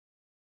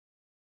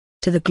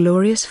to the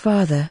glorious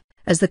Father,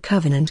 as the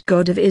covenant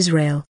God of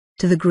Israel,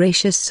 to the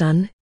gracious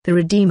Son, the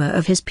Redeemer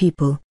of his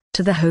people,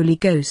 to the Holy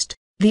Ghost,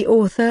 the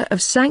author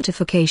of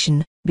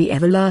sanctification, be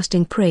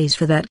everlasting praise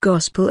for that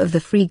gospel of the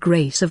free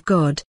grace of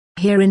God,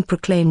 herein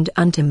proclaimed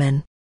unto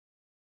men.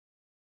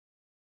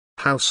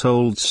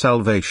 Household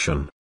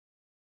Salvation.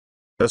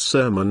 A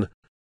Sermon.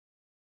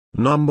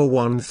 Number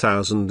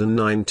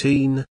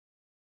 1019.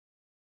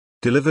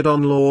 Delivered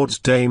on Lord's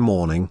Day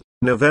morning,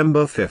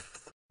 November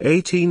 5th,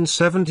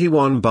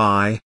 1871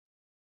 by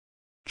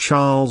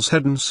Charles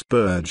Haddon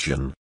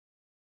Spurgeon.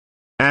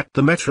 At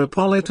the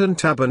Metropolitan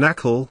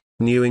Tabernacle,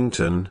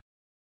 Newington.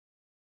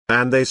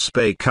 And they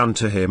spake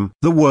unto him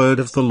the word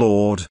of the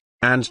Lord,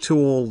 and to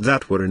all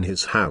that were in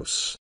his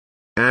house.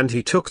 And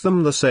he took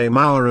them the same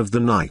hour of the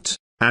night,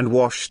 and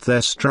washed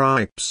their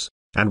stripes,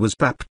 and was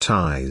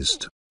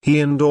baptized, he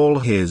and all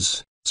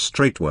his,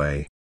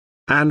 straightway.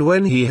 And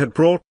when he had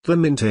brought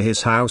them into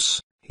his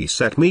house, he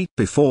set meat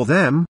before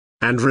them,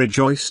 and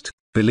rejoiced,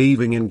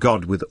 believing in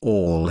God with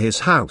all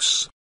his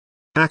house.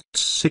 Acts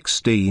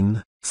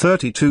 16,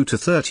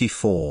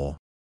 32-34.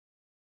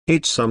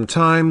 It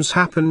sometimes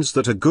happens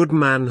that a good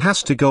man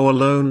has to go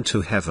alone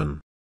to heaven.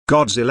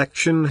 God's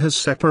election has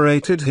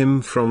separated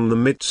him from the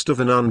midst of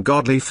an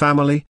ungodly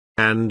family,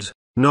 and,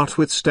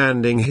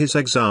 notwithstanding his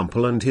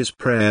example and his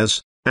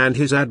prayers, and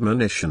his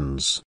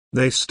admonitions,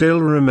 they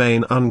still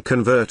remain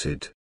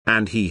unconverted,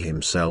 and he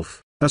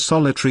himself, a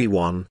solitary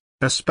one,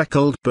 a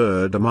speckled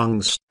bird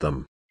amongst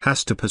them,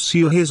 has to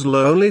pursue his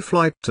lonely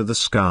flight to the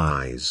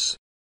skies.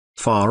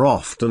 Far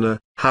oftener,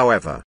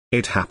 however,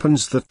 it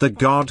happens that the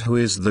God who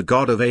is the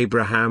God of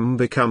Abraham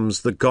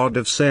becomes the God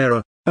of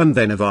Sarah, and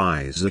then of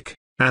Isaac,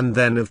 and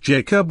then of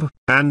Jacob.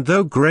 And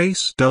though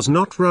grace does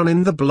not run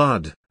in the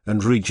blood,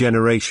 and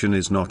regeneration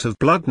is not of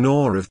blood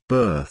nor of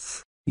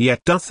birth, yet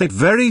doth it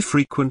very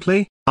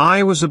frequently,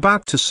 I was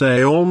about to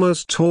say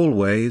almost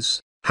always,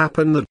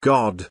 happen that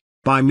God,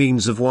 by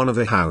means of one of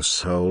a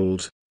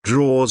household,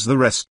 draws the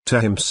rest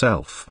to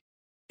himself.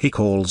 He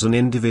calls an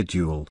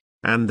individual,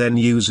 and then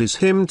uses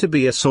him to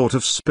be a sort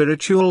of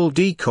spiritual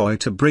decoy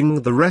to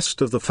bring the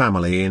rest of the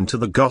family into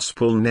the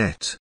gospel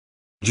net.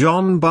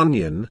 John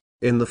Bunyan,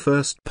 in the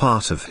first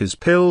part of his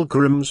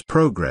Pilgrim's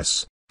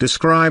Progress,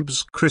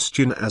 describes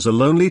Christian as a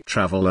lonely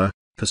traveller,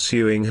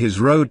 pursuing his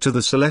road to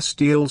the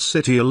celestial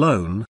city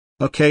alone.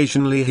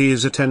 Occasionally he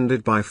is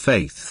attended by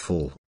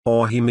faithful,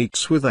 or he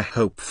meets with a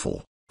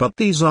hopeful, but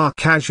these are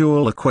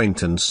casual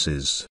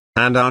acquaintances,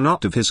 and are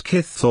not of his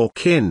kith or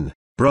kin.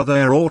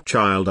 Brother or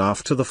child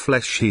after the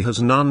flesh, he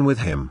has none with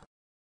him.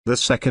 The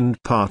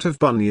second part of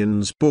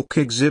Bunyan's book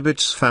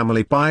exhibits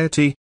family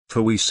piety,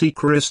 for we see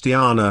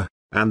Christiana,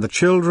 and the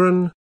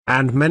children,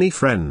 and many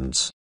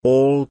friends,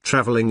 all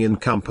travelling in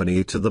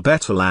company to the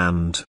better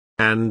land,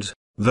 and,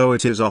 though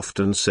it is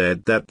often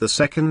said that the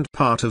second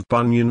part of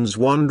Bunyan's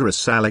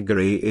wondrous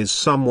allegory is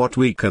somewhat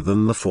weaker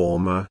than the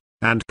former,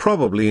 and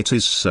probably it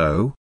is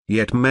so,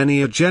 yet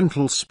many a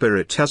gentle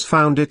spirit has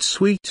found it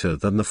sweeter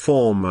than the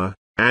former,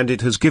 and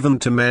it has given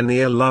to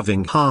many a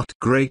loving heart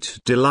great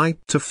delight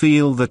to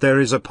feel that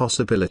there is a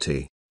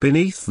possibility,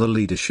 beneath the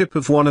leadership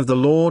of one of the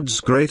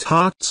Lord's great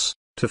hearts,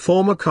 to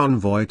form a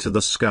convoy to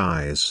the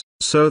skies,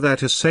 so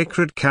that a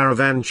sacred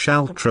caravan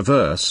shall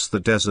traverse the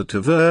desert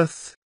of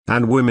earth,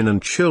 and women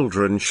and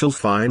children shall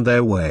find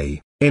their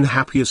way, in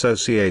happy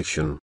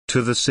association,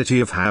 to the city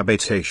of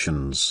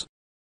habitations.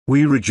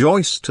 We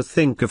rejoice to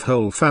think of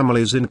whole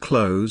families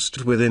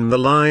enclosed within the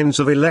lines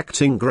of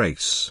electing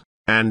grace,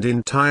 and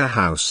entire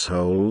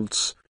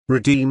households,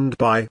 redeemed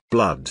by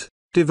blood,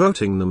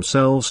 devoting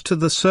themselves to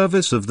the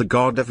service of the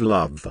God of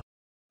love.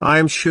 I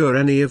am sure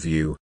any of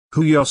you,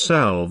 who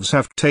yourselves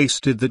have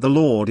tasted that the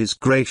Lord is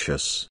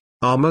gracious,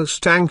 are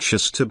most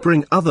anxious to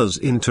bring others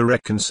into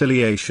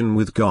reconciliation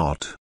with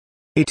God.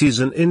 It is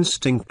an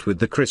instinct with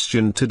the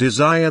Christian to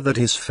desire that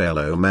his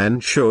fellow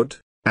men should,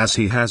 as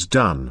he has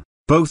done,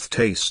 both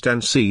taste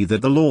and see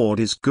that the Lord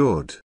is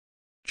good.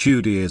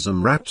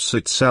 Judaism wraps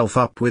itself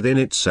up within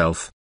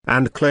itself,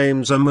 and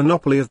claims a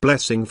monopoly of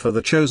blessing for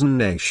the chosen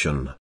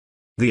nation.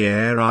 The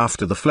heir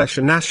after the flesh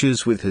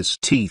gnashes with his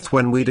teeth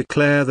when we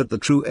declare that the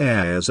true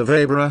heirs of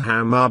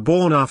Abraham are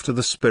born after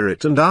the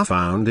Spirit and are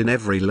found in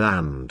every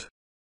land.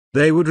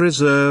 They would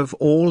reserve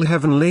all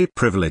heavenly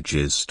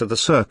privileges to the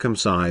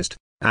circumcised,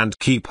 and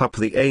keep up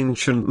the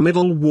ancient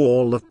middle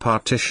wall of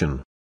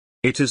partition.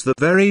 It is the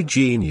very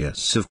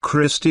genius of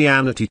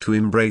Christianity to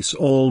embrace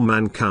all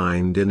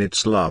mankind in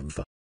its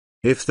love.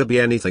 If there be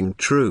anything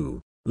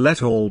true,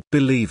 let all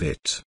believe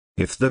it.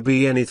 If there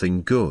be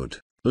anything good,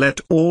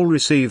 let all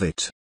receive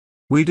it.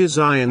 We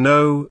desire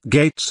no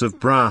gates of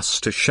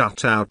brass to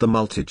shut out the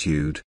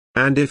multitude,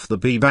 and if there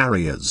be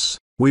barriers,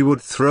 we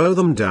would throw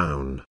them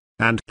down,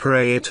 and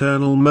pray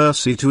eternal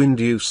mercy to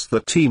induce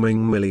the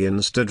teeming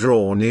millions to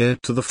draw near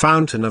to the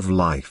fountain of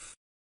life.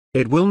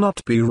 It will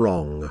not be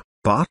wrong,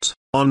 but,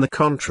 on the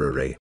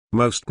contrary,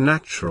 most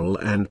natural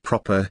and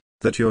proper,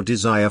 that your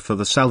desire for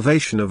the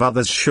salvation of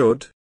others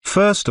should,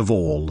 first of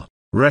all,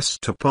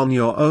 rest upon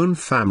your own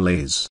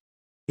families.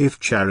 If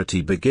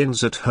charity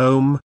begins at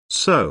home,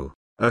 so,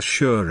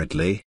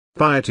 assuredly,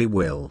 piety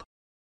will.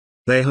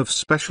 They have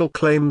special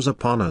claims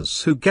upon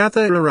us who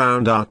gather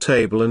around our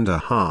table and a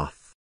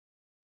hearth.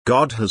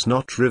 God has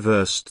not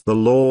reversed the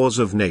laws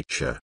of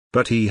nature,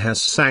 but he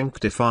has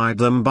sanctified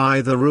them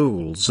by the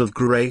rules of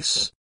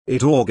grace.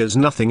 It augurs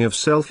nothing of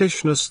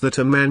selfishness that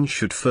a man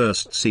should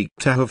first seek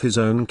to have his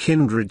own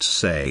kindred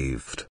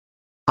saved.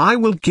 I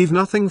will give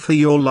nothing for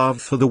your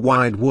love for the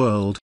wide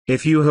world,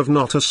 if you have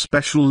not a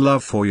special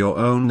love for your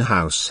own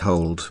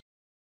household.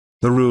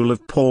 The rule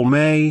of Paul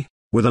may,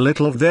 with a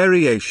little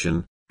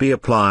variation, be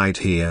applied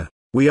here.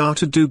 We are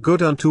to do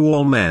good unto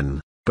all men,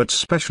 but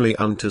specially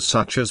unto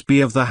such as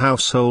be of the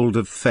household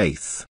of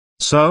faith.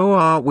 So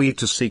are we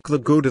to seek the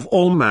good of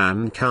all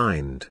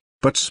mankind,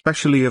 but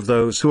specially of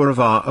those who are of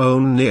our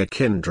own near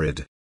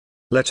kindred.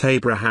 Let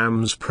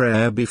Abraham's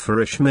prayer be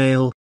for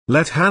Ishmael,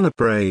 let Hannah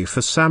pray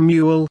for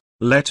Samuel,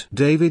 let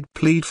David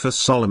plead for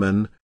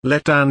Solomon,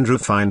 let Andrew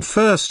find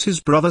first his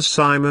brother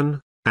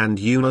Simon, and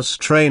Eunice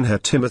train her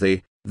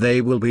Timothy.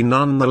 They will be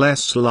none the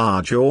less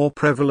large or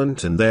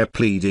prevalent in their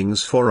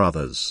pleadings for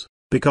others,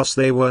 because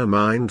they were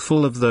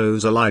mindful of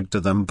those allied to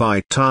them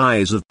by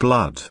ties of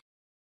blood.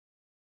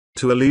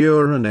 To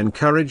allure and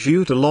encourage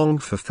you to long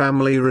for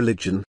family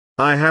religion,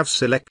 I have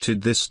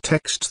selected this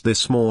text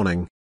this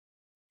morning.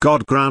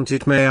 God grant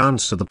it may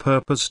answer the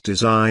purpose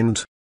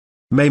designed.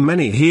 May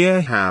many here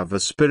have a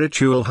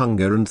spiritual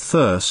hunger and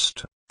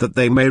thirst, that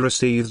they may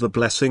receive the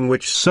blessing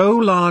which so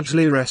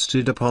largely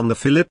rested upon the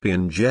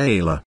Philippian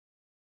jailer.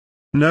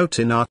 Note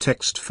in our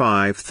text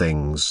 5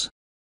 things.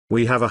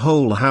 We have a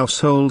whole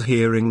household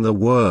hearing the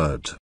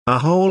word, a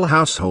whole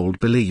household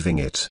believing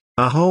it,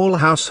 a whole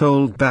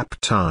household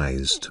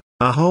baptized,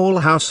 a whole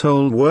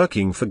household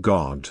working for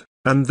God,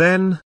 and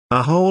then,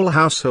 a whole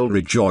household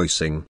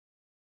rejoicing.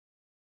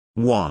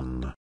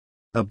 1.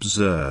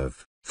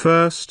 Observe,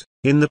 first,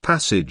 in the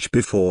passage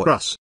before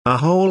us, a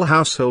whole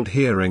household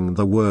hearing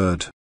the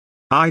word.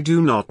 I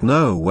do not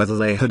know whether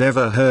they had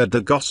ever heard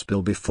the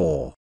gospel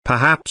before,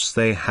 perhaps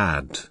they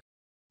had.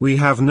 We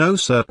have no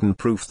certain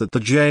proof that the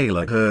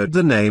jailer heard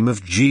the name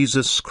of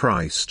Jesus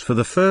Christ for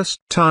the first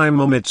time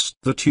amidst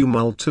the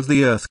tumult of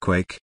the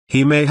earthquake.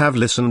 He may have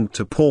listened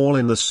to Paul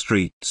in the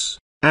streets,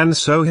 and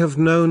so have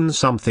known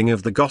something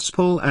of the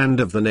gospel and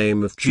of the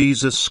name of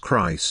Jesus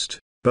Christ,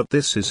 but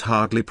this is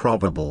hardly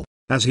probable,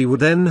 as he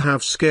would then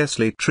have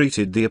scarcely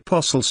treated the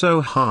apostle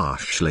so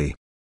harshly.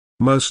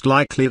 Most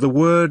likely the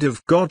word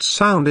of God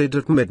sounded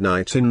at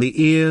midnight in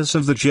the ears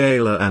of the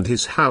jailer and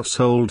his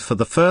household for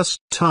the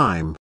first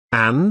time,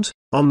 and,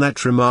 on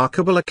that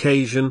remarkable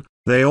occasion,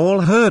 they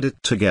all heard it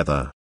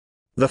together.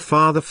 The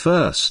father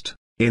first,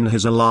 in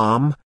his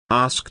alarm,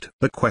 asked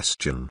the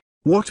question,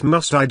 "What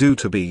must I do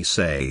to be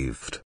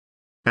saved?"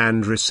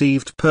 and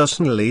received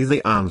personally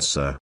the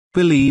answer,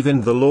 "Believe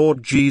in the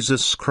Lord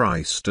Jesus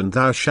Christ and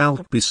thou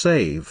shalt be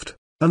saved,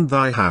 and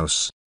thy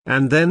house."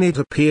 And then it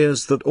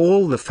appears that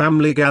all the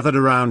family gathered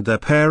around their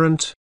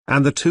parent,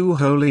 and the two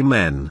holy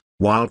men,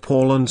 while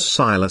Paul and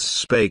Silas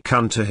spake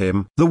unto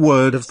him the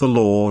word of the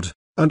Lord,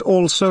 and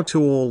also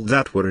to all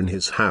that were in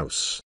his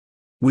house.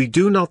 We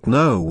do not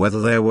know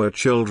whether there were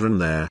children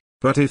there,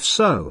 but if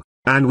so,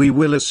 and we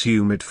will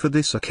assume it for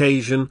this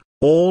occasion,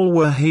 all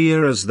were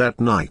hearers that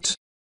night.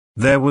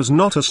 There was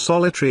not a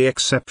solitary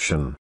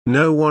exception,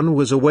 no one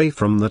was away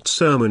from that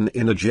sermon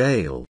in a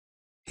jail.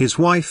 His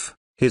wife,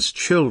 his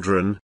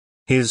children,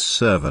 his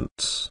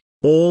servants,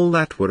 all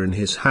that were in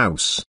his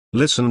house,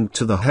 listened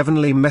to the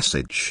heavenly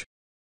message.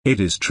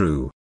 It is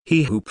true,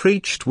 he who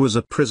preached was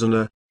a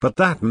prisoner, but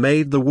that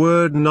made the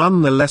word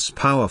none the less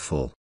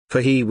powerful,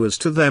 for he was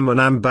to them an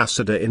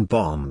ambassador in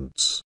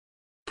bonds.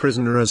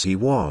 Prisoner as he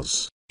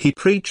was, he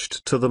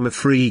preached to them a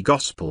free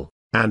gospel,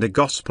 and a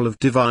gospel of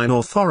divine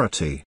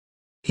authority.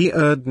 He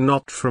erred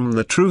not from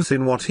the truth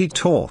in what he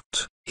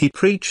taught, he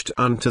preached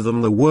unto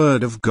them the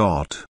word of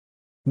God.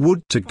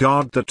 Would to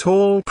God that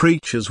all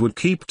preachers would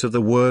keep to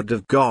the word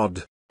of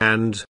God,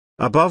 and,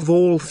 above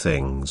all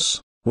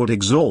things, would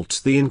exalt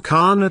the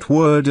incarnate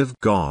word of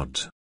God.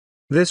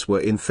 This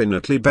were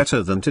infinitely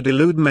better than to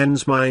delude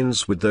men's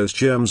minds with those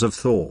germs of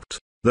thought,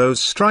 those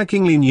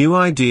strikingly new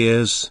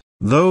ideas,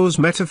 those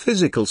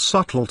metaphysical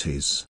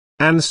subtleties,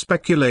 and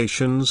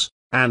speculations,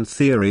 and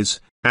theories,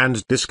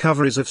 and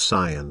discoveries of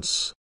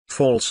science,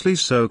 falsely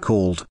so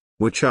called,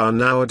 which are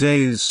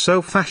nowadays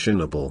so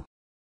fashionable.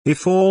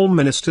 If all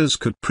ministers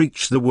could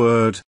preach the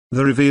word,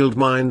 the revealed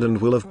mind and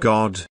will of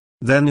God,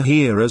 then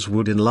hearers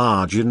would in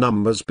larger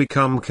numbers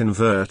become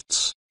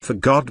converts, for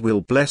God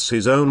will bless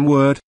his own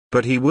word,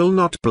 but he will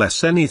not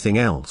bless anything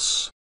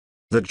else.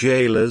 The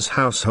jailer's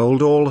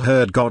household all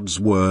heard God's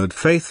word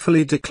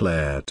faithfully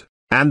declared,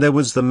 and there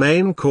was the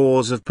main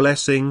cause of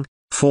blessing,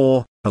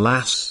 for,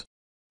 alas,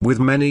 with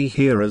many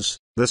hearers,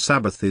 the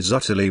Sabbath is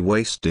utterly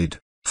wasted,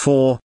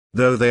 for,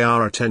 though they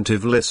are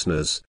attentive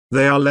listeners,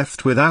 they are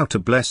left without a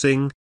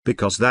blessing,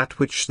 because that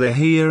which they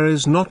hear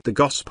is not the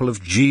gospel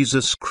of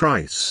Jesus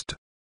Christ.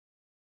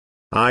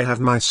 I have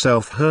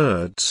myself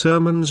heard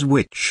sermons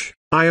which,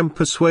 I am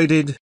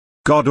persuaded,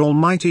 God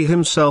Almighty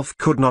himself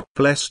could not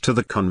bless to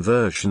the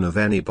conversion of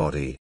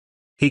anybody.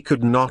 He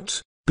could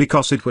not,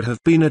 because it would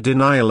have been a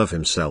denial of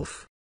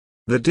himself.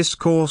 The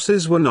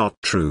discourses were not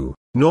true,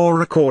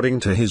 nor according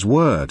to his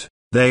word,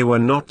 they were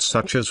not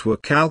such as were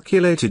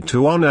calculated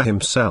to honor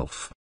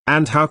himself,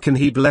 and how can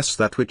he bless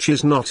that which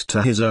is not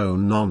to his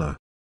own honor?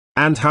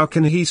 And how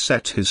can he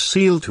set his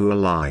seal to a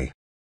lie?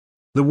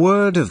 The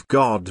word of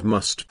God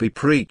must be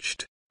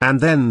preached, and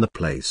then the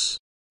place,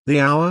 the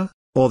hour,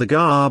 or the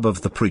garb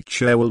of the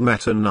preacher will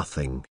matter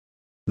nothing.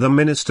 The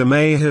minister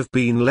may have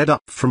been led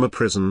up from a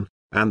prison,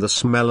 and the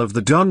smell of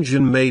the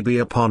dungeon may be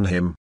upon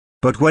him,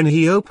 but when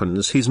he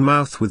opens his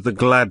mouth with the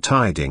glad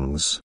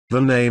tidings,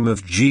 the name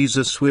of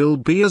Jesus will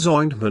be as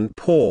ointment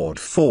poured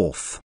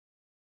forth.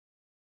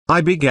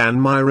 I began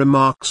my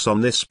remarks on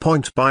this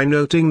point by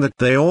noting that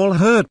they all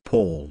heard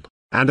Paul,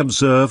 and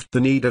observed the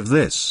need of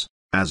this,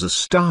 as a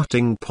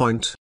starting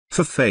point,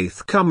 for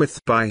faith cometh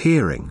by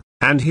hearing,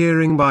 and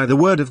hearing by the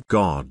word of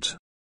God.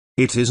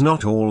 It is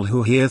not all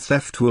who hear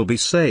theft will be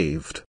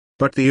saved,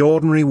 but the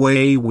ordinary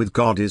way with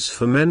God is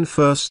for men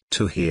first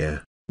to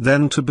hear,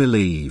 then to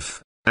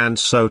believe, and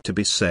so to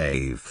be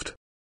saved.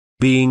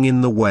 Being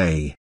in the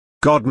way,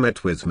 God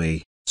met with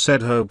me,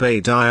 said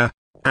Obadiah,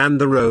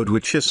 and the road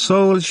which a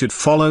soul should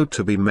follow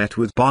to be met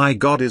with by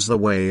God is the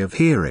way of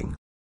hearing.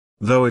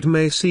 Though it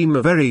may seem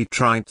a very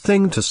trite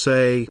thing to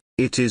say,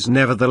 it is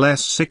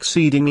nevertheless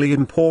exceedingly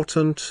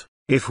important,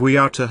 if we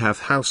are to have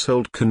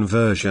household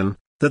conversion,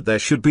 that there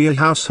should be a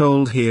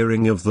household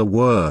hearing of the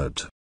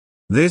word.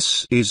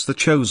 This is the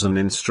chosen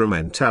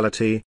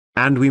instrumentality,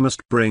 and we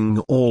must bring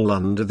all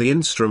under the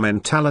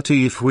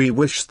instrumentality if we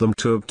wish them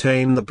to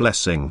obtain the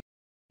blessing.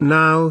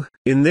 Now,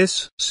 in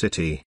this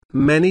city,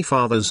 many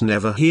fathers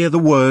never hear the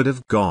word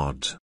of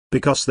God,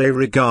 because they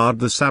regard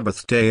the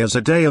Sabbath day as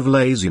a day of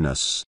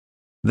laziness.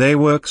 They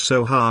work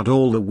so hard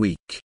all the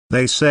week,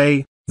 they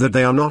say, that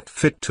they are not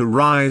fit to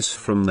rise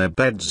from their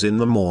beds in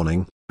the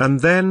morning, and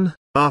then,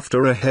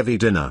 after a heavy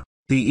dinner,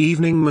 the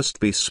evening must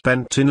be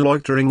spent in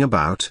loitering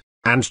about,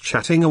 and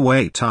chatting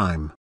away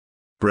time.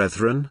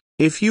 Brethren,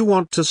 if you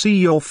want to see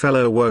your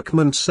fellow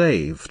workmen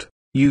saved,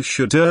 you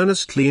should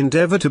earnestly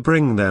endeavor to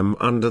bring them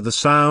under the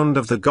sound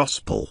of the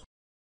gospel.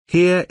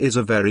 Here is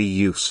a very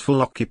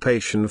useful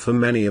occupation for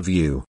many of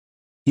you.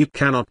 You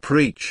cannot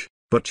preach,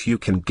 but you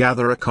can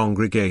gather a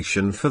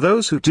congregation for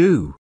those who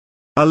do.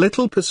 A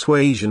little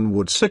persuasion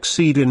would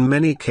succeed in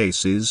many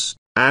cases,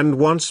 and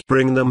once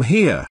bring them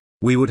here,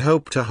 we would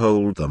hope to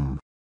hold them.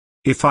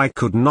 If I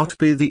could not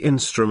be the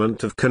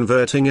instrument of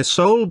converting a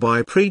soul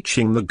by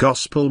preaching the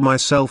gospel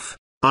myself,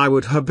 I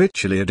would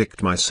habitually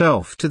addict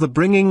myself to the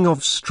bringing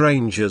of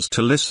strangers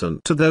to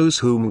listen to those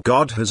whom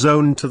God has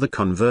owned to the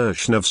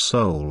conversion of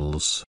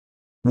souls.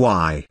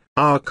 Why,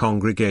 our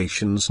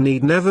congregations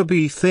need never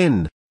be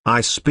thin.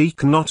 I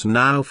speak not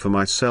now for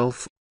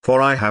myself,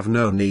 for I have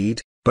no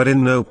need, but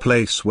in no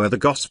place where the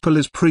gospel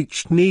is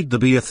preached need there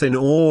be a thin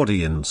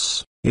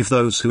audience, if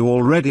those who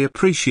already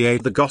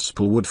appreciate the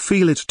gospel would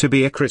feel it to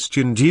be a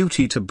Christian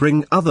duty to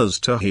bring others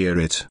to hear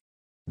it.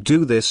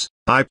 Do this,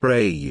 I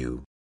pray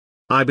you.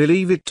 I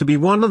believe it to be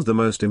one of the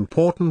most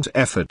important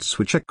efforts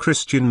which a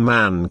Christian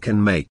man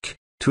can make,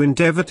 to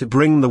endeavor to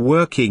bring the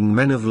working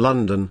men of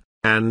London,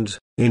 and,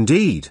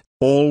 indeed,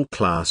 all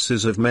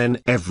classes of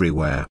men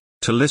everywhere,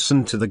 to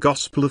listen to the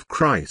gospel of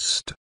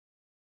Christ.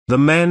 The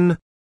men,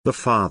 the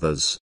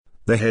fathers,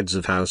 the heads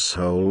of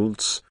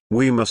households,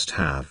 we must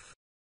have.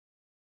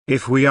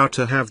 If we are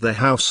to have the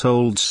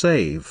household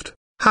saved,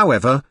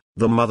 however,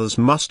 the mothers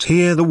must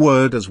hear the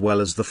word as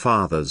well as the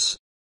fathers.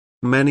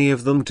 Many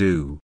of them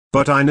do,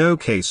 but I know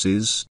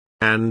cases,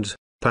 and,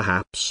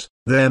 perhaps,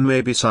 there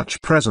may be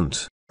such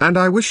present, and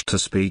I wish to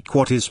speak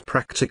what is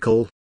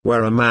practical,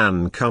 where a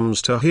man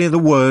comes to hear the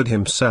word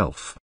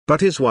himself,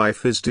 but his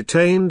wife is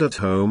detained at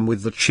home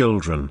with the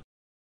children.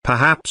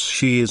 Perhaps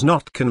she is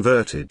not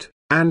converted,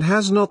 and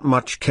has not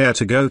much care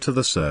to go to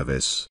the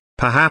service.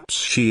 Perhaps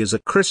she is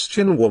a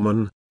Christian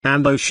woman,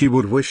 and though she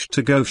would wish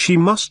to go she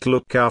must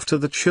look after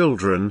the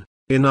children.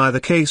 In either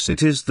case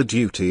it is the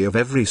duty of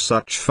every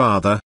such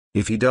father,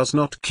 if he does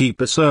not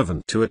keep a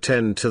servant to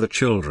attend to the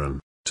children,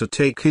 to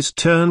take his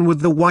turn with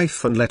the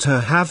wife and let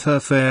her have her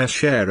fair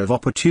share of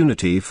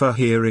opportunity for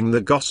hearing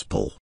the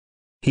gospel.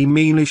 He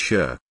meanly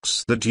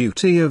shirks the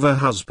duty of a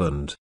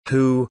husband,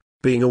 who,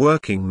 being a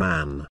working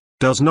man,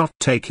 does not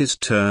take his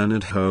turn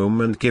at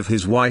home and give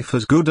his wife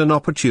as good an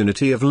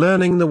opportunity of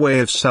learning the way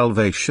of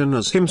salvation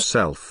as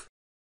himself.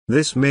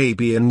 This may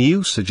be a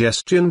new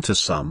suggestion to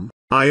some,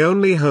 I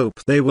only hope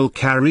they will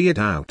carry it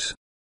out.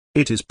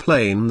 It is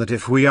plain that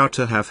if we are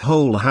to have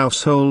whole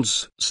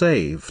households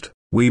saved,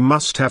 we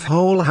must have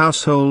whole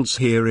households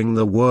hearing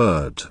the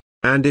word,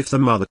 and if the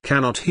mother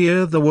cannot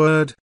hear the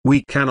word,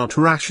 we cannot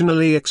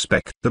rationally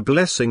expect the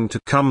blessing to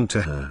come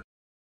to her.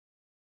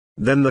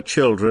 Then the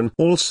children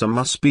also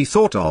must be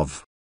thought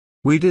of.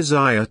 We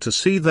desire to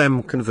see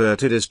them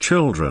converted as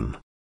children.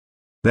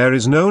 There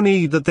is no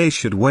need that they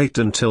should wait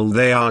until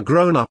they are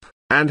grown up,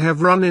 and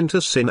have run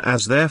into sin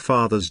as their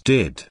fathers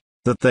did,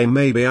 that they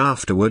may be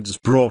afterwards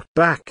brought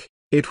back.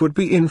 It would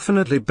be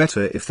infinitely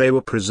better if they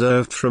were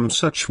preserved from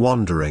such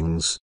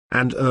wanderings,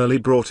 and early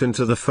brought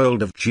into the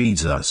fold of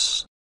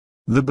Jesus.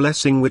 The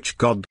blessing which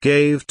God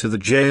gave to the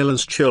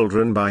jailer's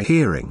children by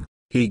hearing,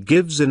 He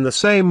gives in the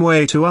same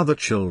way to other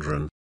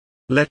children.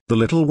 Let the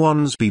little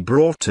ones be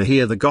brought to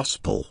hear the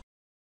gospel.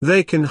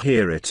 They can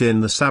hear it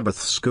in the Sabbath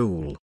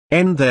school,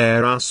 and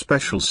there are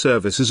special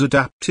services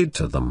adapted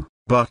to them,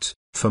 but,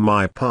 for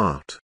my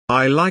part,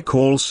 I like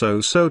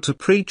also so to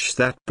preach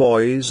that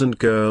boys and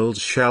girls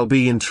shall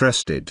be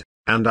interested,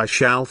 and I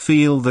shall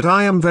feel that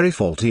I am very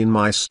faulty in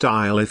my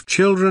style if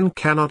children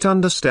cannot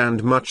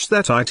understand much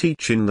that I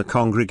teach in the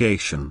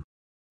congregation.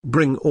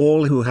 Bring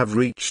all who have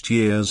reached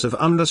years of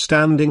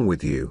understanding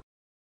with you.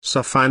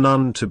 Suffer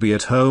none to be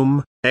at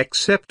home,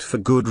 except for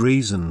good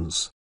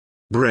reasons.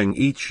 Bring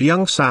each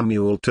young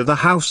Samuel to the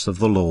house of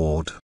the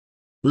Lord.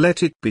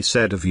 Let it be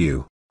said of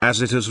you,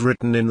 as it is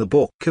written in the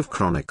book of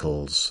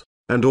Chronicles,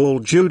 and all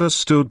Judah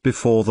stood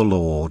before the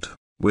Lord,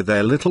 with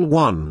their little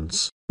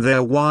ones,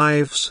 their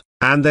wives,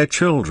 and their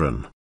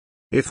children.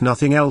 If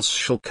nothing else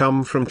shall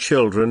come from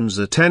children's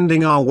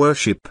attending our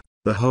worship,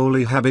 the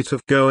holy habit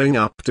of going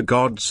up to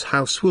God's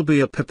house will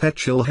be a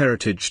perpetual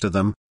heritage to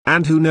them,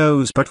 and who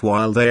knows but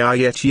while they are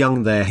yet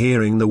young their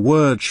hearing the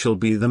word shall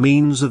be the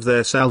means of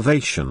their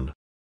salvation.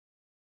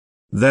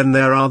 Then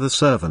there are the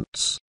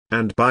servants,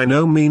 and by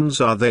no means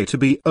are they to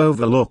be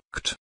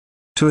overlooked.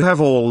 To have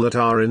all that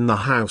are in the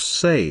house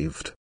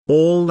saved,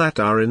 all that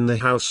are in the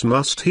house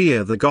must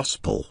hear the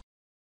gospel.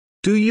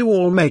 Do you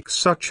all make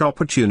such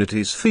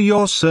opportunities for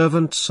your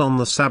servants on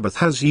the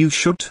Sabbath as you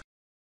should?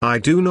 I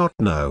do not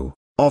know,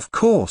 of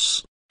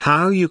course,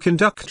 how you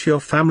conduct your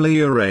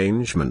family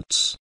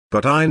arrangements,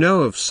 but I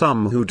know of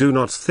some who do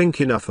not think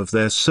enough of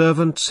their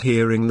servants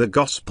hearing the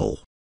gospel.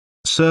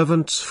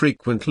 Servants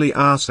frequently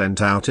are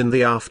sent out in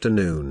the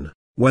afternoon,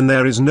 when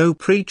there is no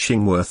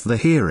preaching worth the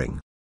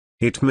hearing.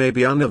 It may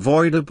be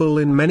unavoidable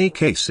in many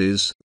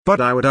cases,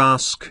 but I would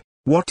ask,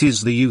 what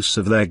is the use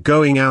of their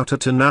going out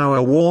at an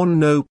hour when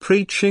no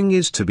preaching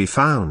is to be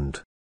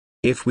found?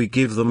 If we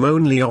give them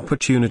only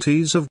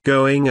opportunities of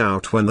going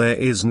out when there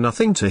is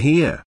nothing to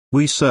hear,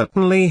 we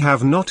certainly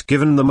have not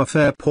given them a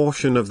fair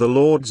portion of the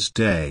Lord's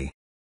day.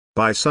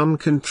 By some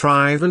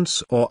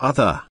contrivance or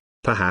other,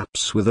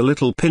 perhaps with a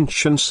little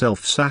pinch and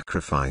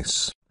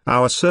self-sacrifice,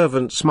 our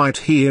servants might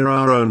hear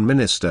our own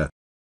minister.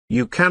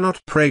 You cannot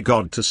pray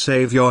God to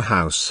save your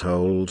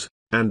household,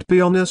 and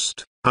be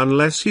honest,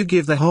 unless you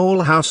give the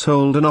whole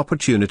household an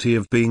opportunity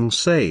of being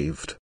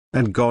saved,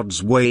 and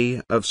God's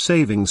way of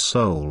saving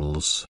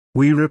souls,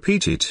 we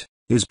repeat it,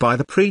 is by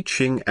the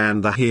preaching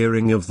and the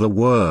hearing of the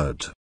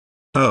word.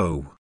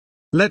 Oh!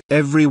 Let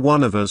every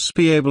one of us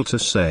be able to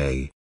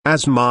say,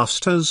 as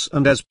masters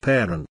and as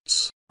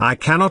parents, I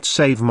cannot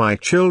save my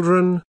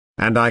children,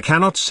 and I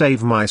cannot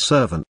save my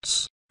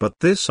servants, but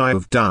this I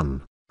have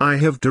done, I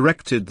have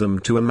directed them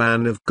to a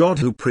man of God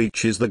who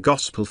preaches the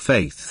gospel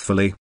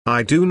faithfully.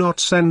 I do not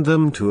send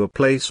them to a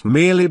place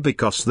merely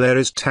because there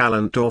is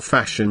talent or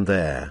fashion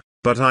there,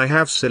 but I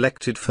have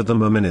selected for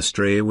them a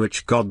ministry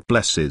which God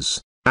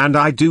blesses, and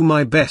I do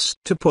my best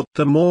to put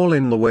them all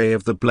in the way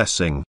of the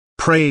blessing,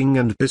 praying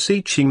and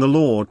beseeching the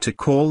Lord to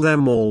call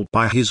them all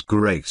by His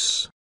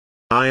grace.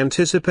 I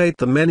anticipate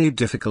the many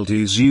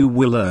difficulties you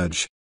will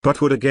urge,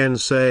 but would again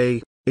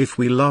say, if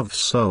we love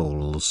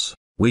souls,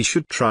 we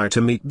should try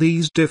to meet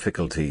these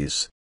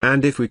difficulties,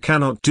 and if we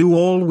cannot do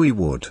all we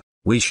would,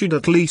 we should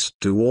at least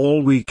do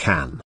all we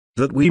can,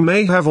 that we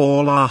may have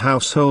all our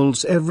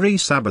households every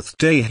Sabbath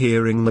day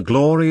hearing the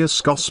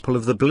glorious gospel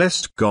of the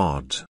blessed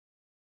God.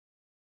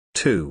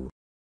 2.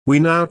 We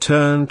now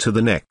turn to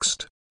the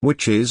next,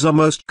 which is a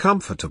most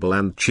comfortable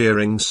and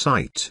cheering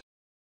sight.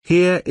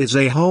 Here is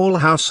a whole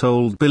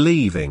household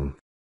believing.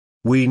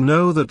 We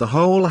know that the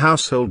whole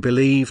household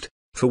believed,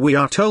 for we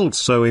are told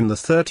so in the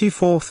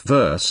 34th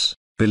verse,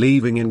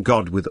 believing in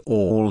God with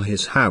all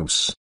his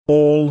house,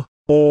 all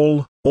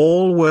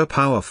were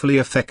powerfully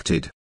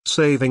affected,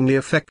 savingly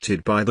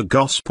affected by the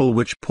gospel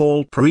which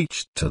Paul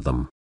preached to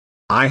them.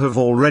 I have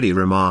already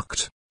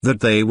remarked,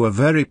 that they were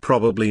very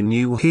probably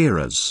new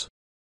hearers.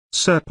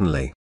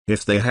 Certainly,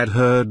 if they had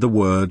heard the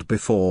word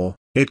before,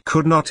 it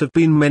could not have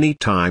been many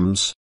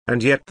times,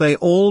 and yet they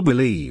all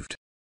believed.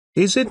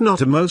 Is it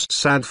not a most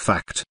sad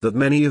fact that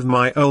many of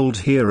my old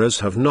hearers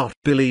have not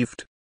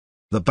believed?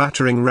 The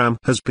battering ram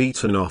has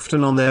beaten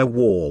often on their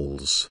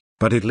walls,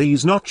 but it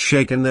has not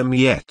shaken them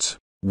yet.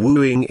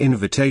 Wooing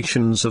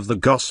invitations of the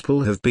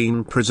gospel have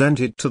been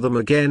presented to them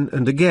again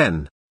and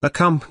again,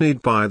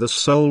 accompanied by the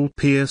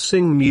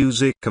soul-piercing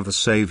music of a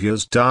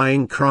Saviour's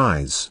dying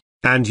cries,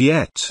 and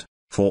yet,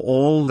 for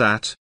all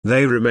that,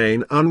 they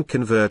remain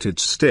unconverted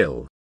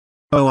still.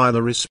 Oh, are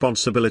the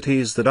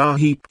responsibilities that are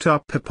heaped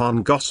up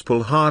upon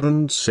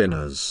gospel-hardened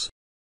sinners!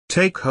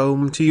 Take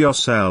home to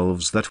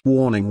yourselves that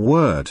warning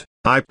word,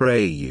 I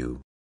pray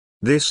you.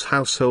 This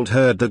household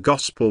heard the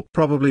gospel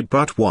probably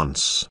but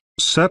once,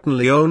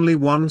 certainly only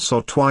once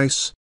or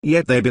twice,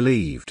 yet they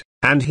believed,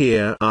 and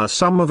here are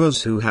some of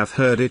us who have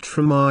heard it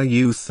from our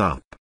youth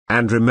up,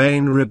 and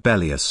remain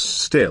rebellious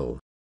still.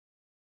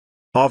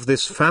 Of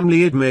this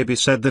family it may be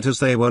said that as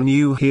they were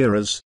new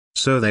hearers,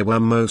 so they were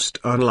most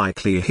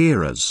unlikely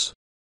hearers.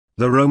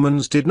 The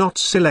Romans did not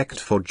select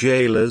for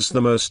jailers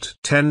the most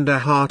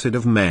tender-hearted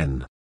of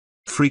men.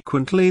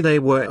 Frequently they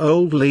were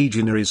old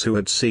legionaries who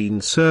had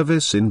seen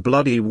service in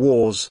bloody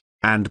wars,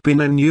 and been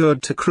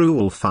inured to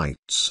cruel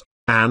fights,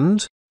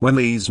 and, when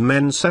these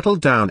men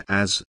settled down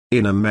as,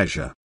 in a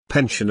measure,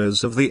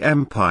 pensioners of the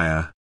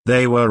empire,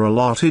 they were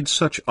allotted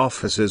such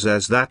offices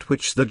as that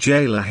which the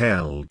jailer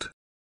held.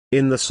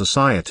 In the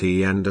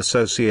society and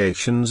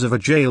associations of a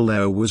jail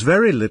there was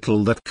very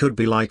little that could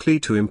be likely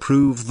to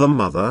improve the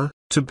mother,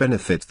 to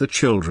benefit the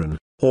children,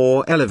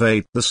 or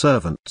elevate the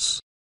servants.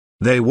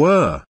 They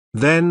were,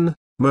 then,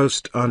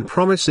 most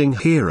unpromising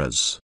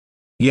hearers.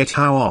 Yet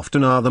how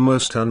often are the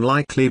most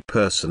unlikely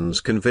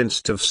persons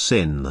convinced of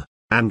sin,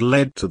 and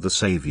led to the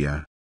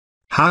Saviour?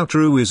 How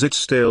true is it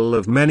still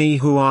of many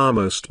who are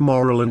most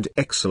moral and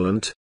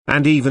excellent,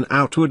 and even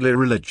outwardly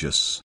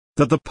religious,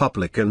 that the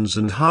publicans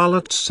and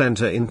harlots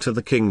enter into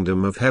the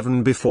kingdom of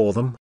heaven before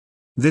them?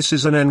 This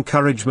is an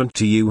encouragement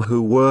to you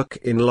who work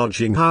in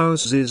lodging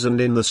houses and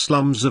in the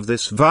slums of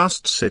this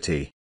vast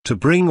city, to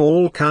bring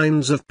all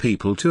kinds of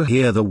people to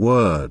hear the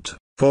word.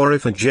 For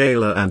if a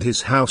jailer and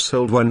his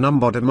household were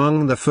numbered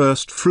among the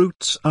first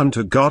fruits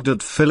unto God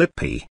at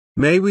Philippi,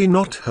 may we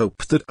not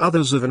hope that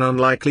others of an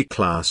unlikely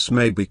class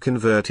may be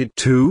converted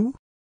too?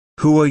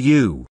 Who are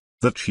you,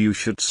 that you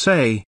should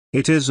say,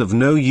 it is of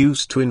no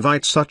use to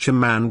invite such a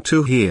man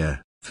to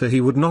hear, for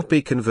he would not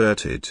be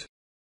converted?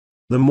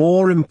 The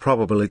more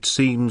improbable it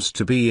seems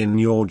to be in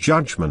your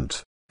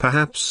judgment,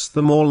 perhaps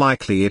the more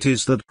likely it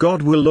is that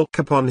God will look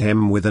upon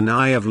him with an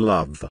eye of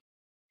love.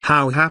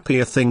 How happy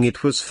a thing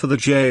it was for the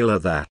jailer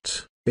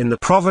that, in the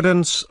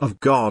providence of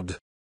God,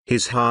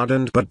 his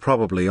hardened but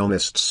probably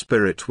honest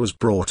spirit was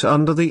brought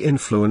under the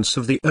influence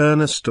of the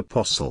earnest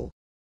apostle.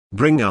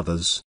 Bring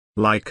others,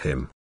 like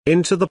him,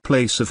 into the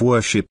place of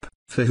worship,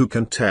 for who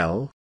can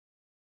tell?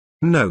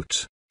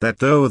 Note, that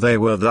though they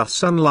were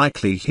thus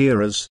unlikely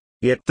hearers,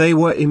 yet they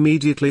were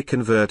immediately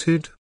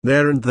converted,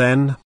 there and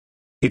then.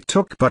 It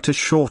took but a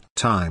short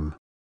time.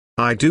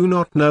 I do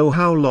not know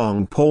how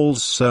long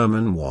Paul's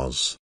sermon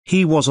was.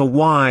 He was a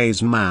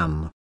wise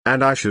man,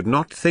 and I should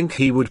not think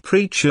he would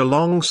preach a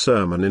long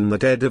sermon in the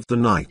dead of the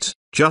night,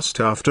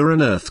 just after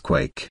an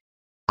earthquake.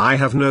 I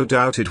have no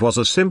doubt it was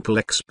a simple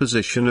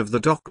exposition of the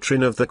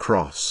doctrine of the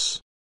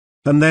cross.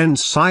 And then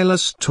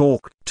Silas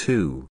talked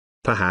too.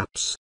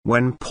 Perhaps,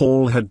 when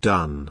Paul had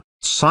done,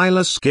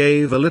 Silas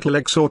gave a little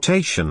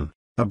exhortation,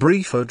 a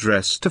brief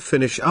address to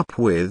finish up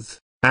with,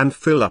 and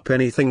fill up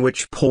anything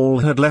which Paul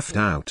had left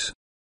out.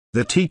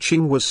 The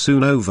teaching was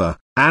soon over,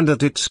 and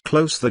at its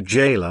close the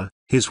jailer,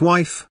 his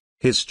wife,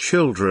 his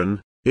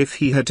children, if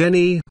he had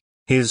any,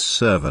 his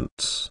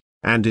servants,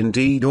 and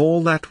indeed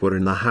all that were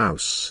in the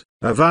house,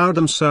 avowed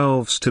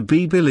themselves to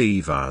be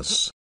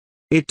believers.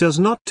 It does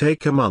not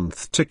take a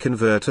month to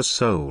convert a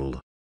soul.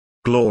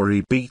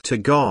 Glory be to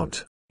God,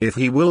 if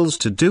he wills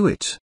to do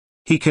it.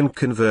 He can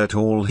convert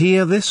all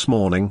here this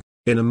morning,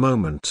 in a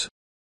moment.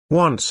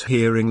 Once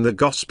hearing the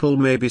gospel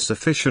may be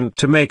sufficient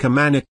to make a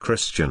man a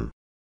Christian.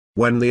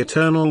 When the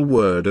eternal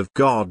word of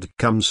God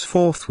comes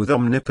forth with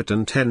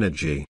omnipotent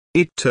energy,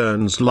 it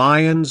turns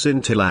lions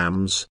into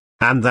lambs,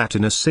 and that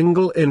in a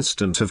single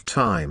instant of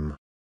time.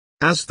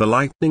 As the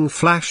lightning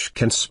flash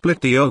can split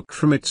the oak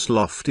from its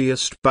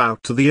loftiest bough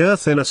to the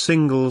earth in a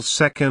single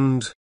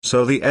second,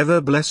 so the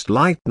ever-blessed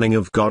lightning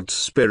of God's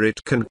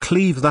Spirit can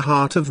cleave the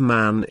heart of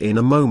man in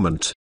a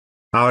moment.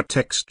 Our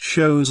text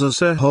shows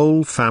us a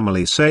whole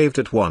family saved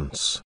at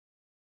once.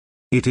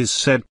 It is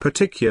said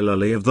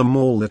particularly of them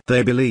all that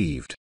they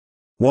believed.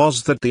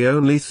 Was that the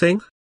only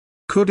thing?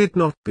 Could it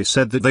not be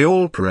said that they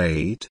all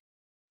prayed?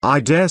 I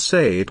dare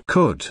say it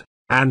could,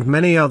 and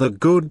many other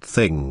good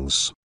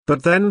things,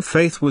 but then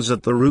faith was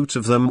at the root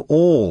of them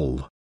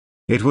all.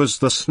 It was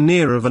the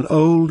sneer of an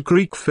old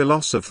Greek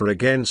philosopher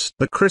against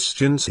the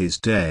Christians his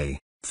day.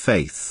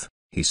 Faith,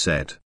 he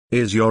said,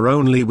 is your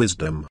only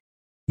wisdom.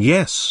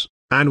 Yes,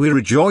 and we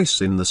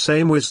rejoice in the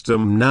same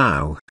wisdom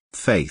now,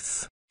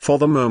 faith, for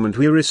the moment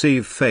we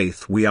receive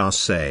faith we are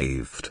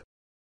saved.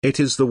 It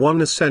is the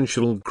one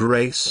essential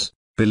grace,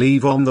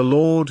 believe on the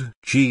Lord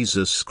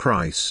Jesus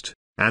Christ,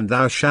 and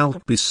thou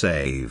shalt be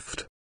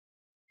saved.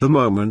 The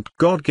moment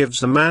God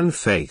gives a man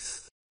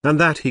faith, and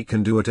that he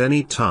can do at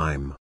any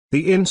time,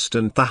 the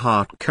instant the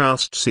heart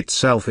casts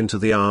itself into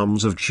the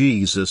arms of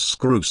Jesus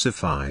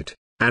crucified,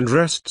 and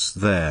rests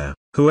there,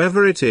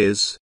 whoever it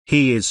is,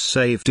 he is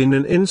saved in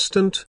an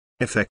instant,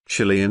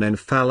 effectually and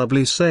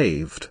infallibly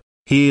saved.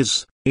 He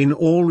is, in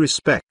all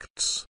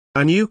respects,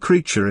 a new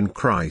creature in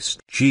Christ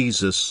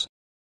Jesus.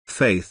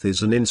 Faith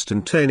is an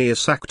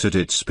instantaneous act at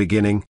its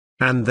beginning,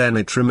 and then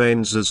it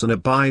remains as an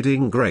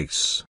abiding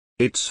grace.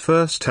 Its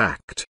first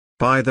act,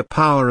 by the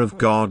power of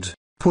God,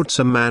 puts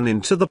a man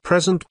into the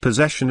present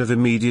possession of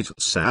immediate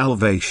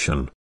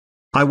salvation.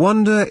 I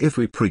wonder if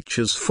we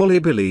preachers fully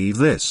believe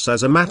this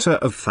as a matter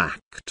of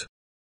fact.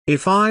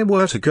 If I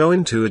were to go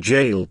into a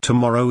jail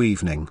tomorrow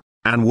evening,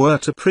 and were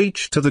to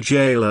preach to the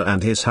jailer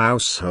and his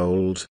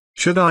household,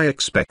 should I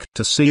expect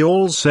to see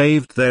all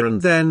saved there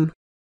and then?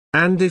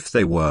 And if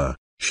they were,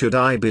 should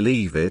I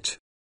believe it?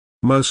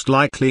 most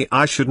likely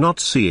I should not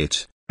see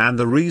it, and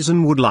the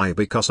reason would lie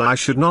because I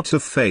should not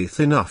have faith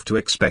enough to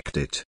expect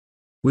it.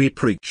 We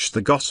preach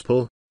the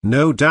gospel,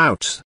 no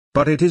doubt,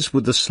 but it is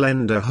with the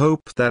slender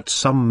hope that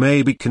some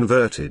may be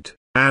converted,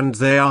 and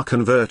they are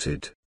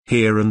converted,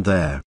 here and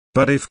there.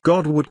 But if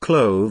God would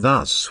clothe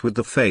us with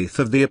the faith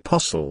of the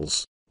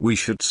apostles, we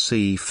should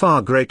see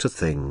far greater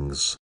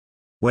things.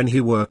 When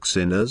He works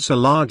in us a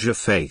larger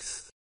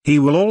faith, He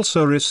will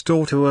also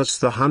restore to us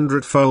the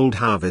 100-fold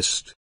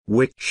harvest,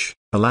 which,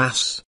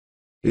 alas,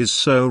 is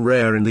so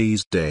rare in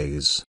these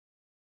days.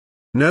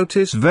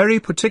 Notice very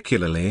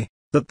particularly,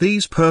 that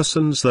these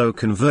persons, though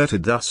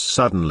converted thus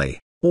suddenly,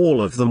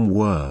 all of them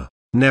were,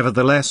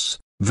 nevertheless,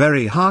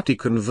 very hearty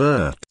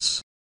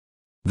converts.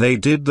 They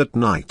did that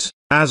night,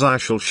 as I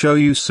shall show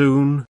you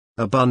soon,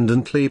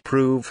 abundantly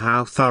prove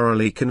how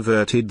thoroughly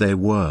converted they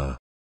were.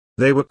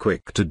 They were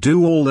quick to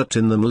do all that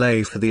in them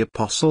lay for the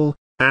apostle,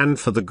 and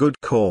for the good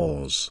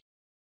cause.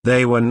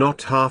 They were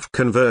not half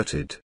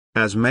converted,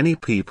 as many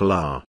people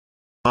are.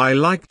 I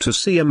like to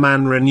see a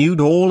man renewed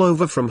all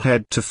over from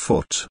head to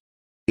foot.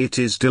 It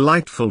is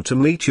delightful to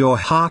meet your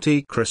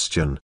hearty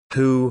Christian,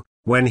 who,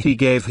 when he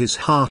gave his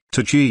heart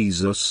to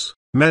Jesus,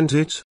 meant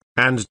it,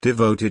 and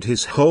devoted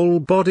his whole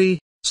body,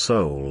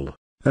 soul,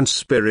 and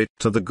spirit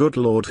to the good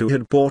Lord who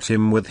had bought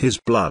him with His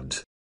blood.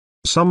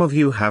 Some of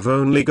you have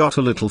only got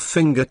a little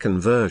finger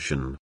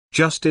conversion,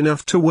 just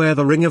enough to wear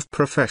the ring of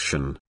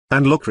profession,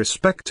 and look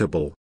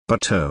respectable,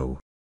 but oh!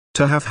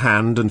 to have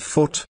hand and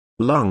foot,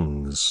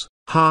 lungs,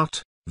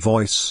 heart,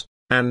 voice,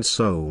 and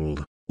soul,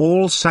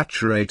 all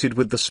saturated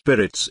with the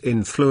Spirit's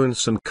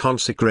influence and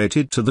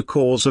consecrated to the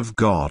cause of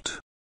God.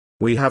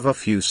 We have a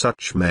few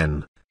such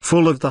men,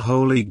 full of the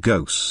Holy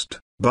Ghost,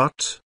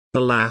 but,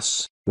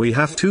 alas, we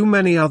have too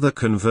many other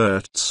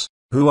converts,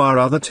 who are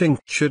other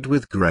tinctured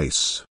with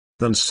grace,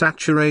 than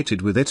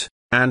saturated with it,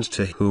 and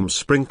to whom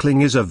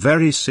sprinkling is a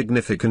very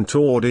significant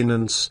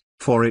ordinance,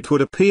 for it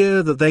would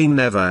appear that they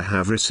never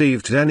have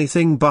received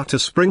anything but a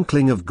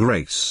sprinkling of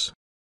grace.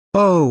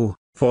 Oh,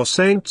 for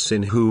saints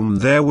in whom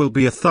there will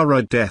be a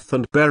thorough death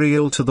and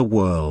burial to the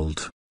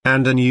world,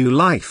 and a new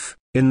life,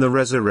 in the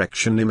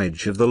resurrection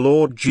image of the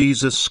Lord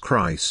Jesus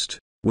Christ,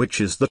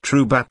 which is the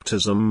true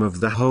baptism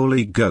of the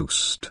Holy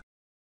Ghost.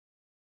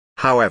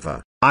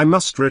 However, I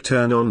must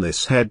return on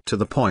this head to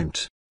the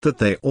point, that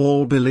they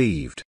all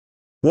believed.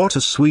 What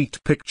a sweet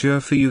picture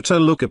for you to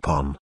look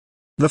upon!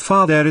 The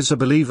father is a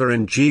believer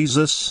in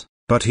Jesus,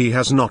 but he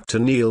has not to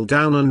kneel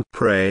down and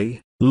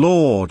pray,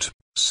 "Lord,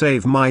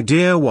 save my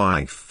dear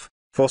wife,"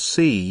 for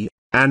see,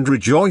 and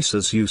rejoice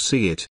as you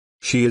see it,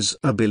 she is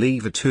a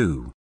believer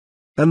too.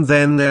 And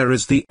then there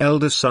is the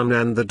elder son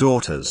and the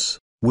daughters,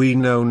 we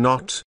know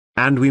not,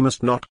 and we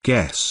must not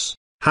guess,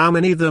 how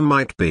many there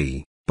might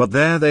be, but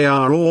there they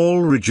are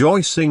all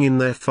rejoicing in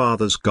their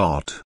father's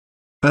God.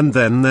 And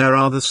then there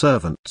are the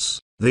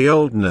servants, the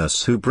old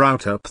nurse who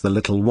brought up the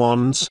little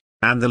ones,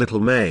 and the little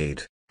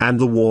maid, and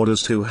the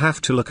warders who have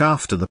to look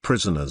after the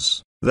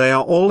prisoners. They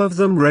are all of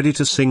them ready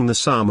to sing the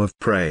psalm of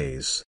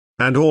praise,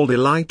 and all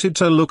delighted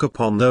to look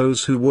upon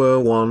those who were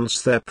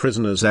once their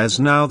prisoners as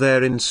now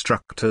their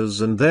instructors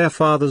and their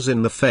fathers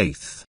in the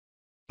faith.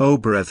 O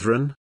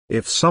brethren,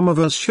 if some of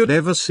us should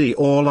ever see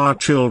all our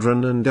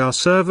children and our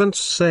servants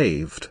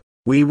saved,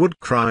 we would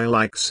cry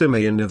like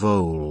Simeon of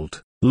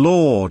old,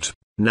 "Lord,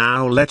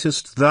 now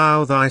lettest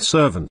thou thy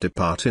servant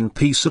depart in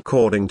peace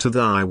according to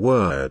thy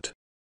word."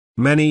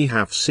 Many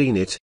have seen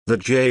it. The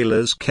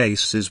jailer's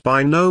case is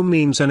by no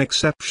means an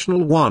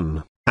exceptional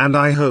one, and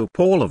I hope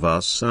all of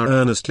us are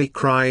earnestly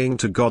crying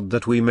to God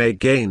that we may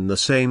gain the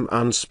same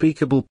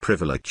unspeakable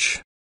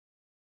privilege.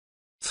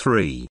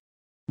 3.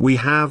 We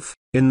have,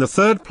 in the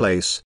third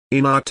place,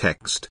 in our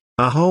text,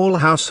 a whole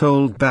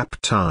household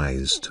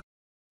baptized.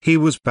 He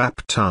was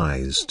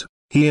baptized,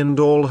 he and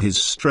all his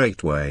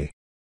straightway.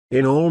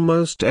 In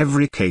almost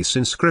every case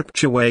in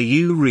Scripture where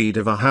you read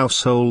of a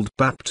household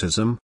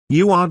baptism,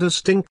 you are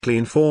distinctly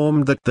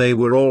informed that they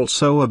were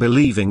also a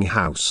believing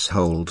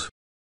household.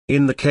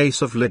 In the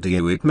case of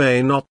Lydia it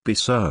may not be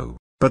so,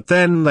 but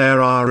then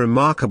there are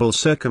remarkable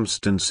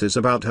circumstances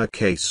about her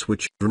case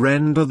which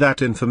render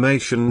that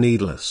information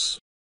needless.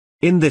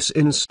 In this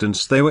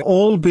instance they were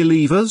all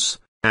believers,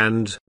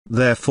 and,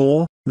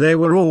 therefore, they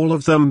were all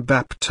of them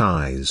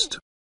baptized.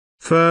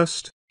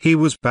 First, he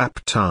was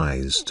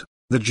baptized,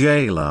 the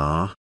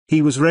jailer.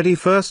 He was ready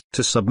first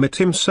to submit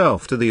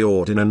himself to the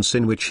ordinance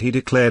in which he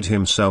declared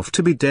himself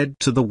to be dead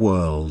to the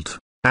world,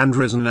 and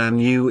risen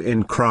anew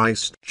in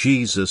Christ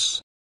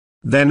Jesus.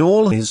 Then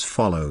all his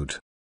followed.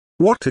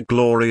 What a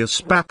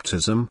glorious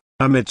baptism,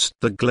 amidst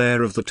the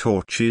glare of the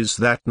torches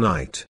that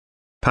night!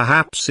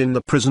 Perhaps in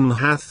the prison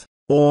hath,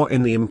 or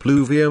in the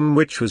impluvium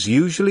which was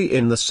usually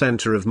in the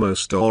center of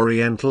most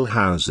oriental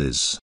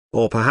houses,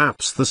 or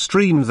perhaps the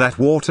stream that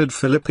watered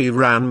Philippi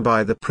ran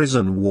by the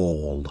prison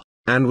wall,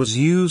 and was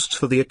used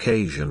for the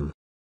occasion.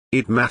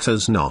 It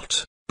matters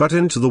not, but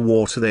into the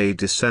water they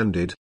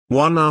descended,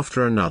 one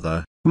after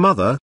another,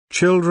 mother,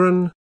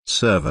 children,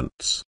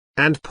 servants,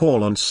 and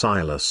Paul and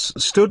Silas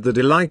stood there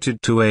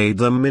delighted to aid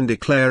them in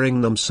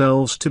declaring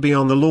themselves to be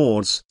on the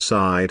Lord's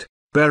side,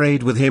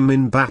 buried with him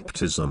in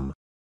baptism.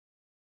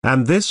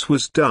 And this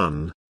was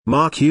done,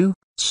 mark you,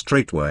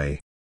 straightway.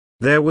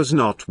 There was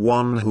not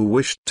one who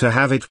wished to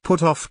have it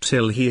put off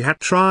till he had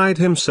tried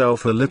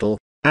himself a little,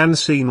 and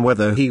seen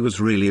whether he was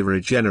really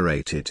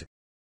regenerated.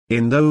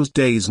 In those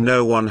days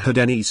no one had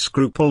any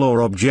scruple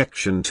or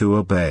objection to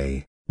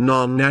obey,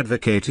 none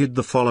advocated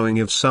the following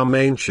of some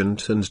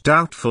ancient and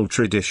doubtful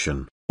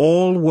tradition,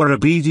 all were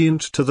obedient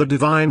to the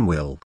divine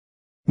will.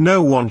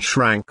 No one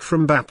shrank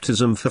from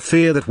baptism for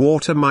fear that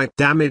water might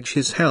damage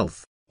his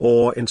health,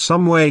 or in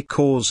some way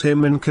cause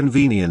him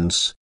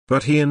inconvenience,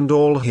 but he and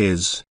all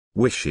his,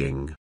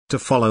 wishing to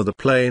follow the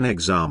plain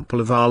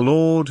example of our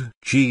Lord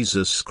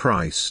Jesus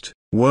Christ,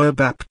 were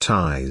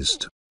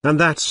baptized, and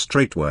that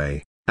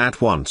straightway,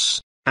 at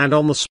once, and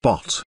on the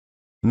spot.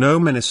 No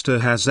minister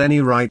has any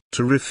right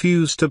to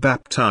refuse to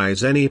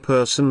baptize any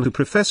person who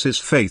professes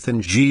faith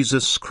in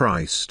Jesus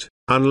Christ,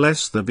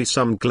 unless there be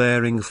some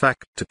glaring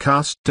fact to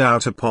cast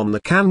doubt upon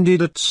the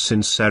candidate's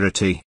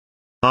sincerity.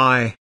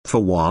 I,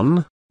 for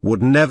one,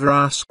 would never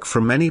ask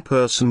from any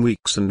person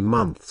weeks and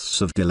months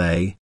of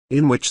delay,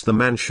 in which the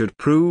man should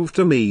prove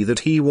to me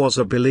that he was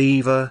a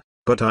believer,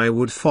 but I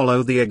would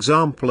follow the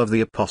example of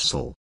the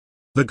apostle.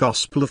 The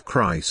gospel of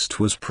Christ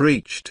was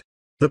preached,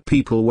 the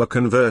people were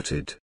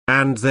converted,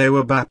 and they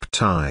were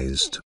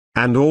baptized,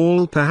 and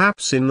all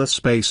perhaps in the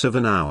space of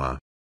an hour.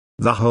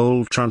 The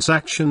whole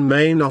transaction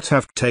may not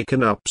have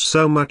taken up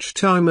so much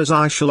time as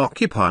I shall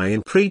occupy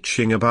in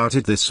preaching about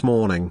it this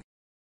morning.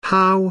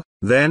 How,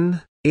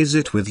 then, is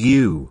it with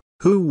you,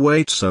 who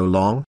wait so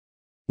long?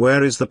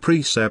 Where is the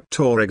precept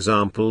or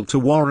example to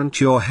warrant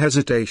your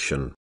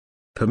hesitation?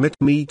 Permit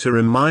me to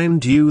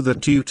remind you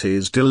that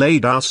duties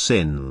delayed our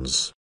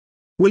sins.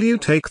 Will you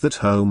take that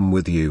home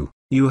with you,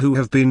 you who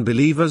have been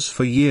believers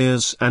for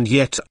years and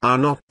yet are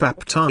not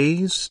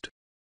baptized?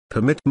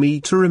 Permit me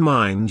to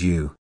remind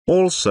you,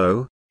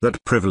 also,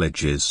 that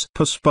privileges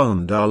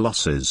postponed our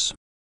losses.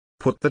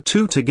 Put the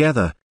two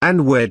together,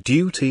 and where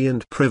duty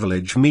and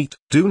privilege meet,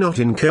 do not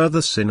incur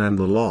the sin and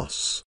the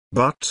loss,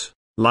 but,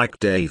 like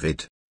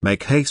David,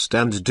 make haste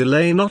and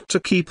delay not to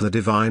keep the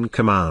divine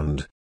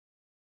command.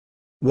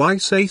 Why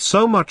say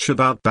so much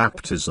about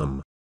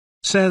baptism?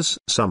 Says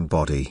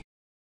somebody.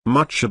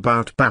 Much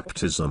about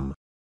baptism.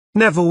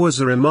 Never was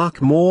a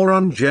remark more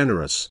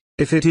ungenerous,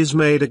 if it is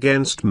made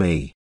against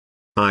me.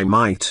 I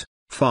might,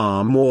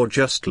 far more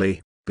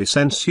justly, be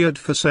censured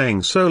for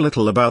saying so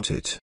little about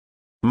it.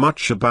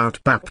 Much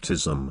about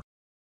baptism.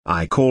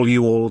 I call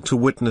you all to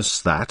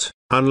witness that,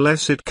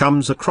 unless it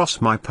comes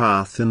across my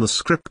path in the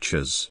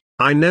Scriptures,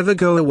 I never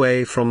go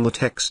away from the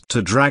text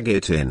to drag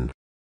it in.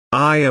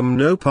 I am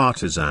no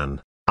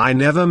partisan, I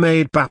never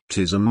made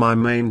baptism my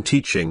main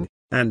teaching,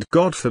 and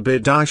God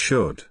forbid I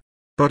should.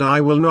 But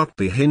I will not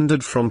be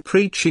hindered from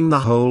preaching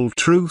the whole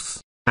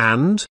truth,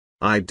 and,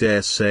 I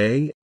dare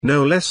say,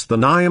 no less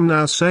than I am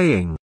now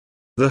saying.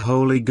 The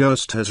Holy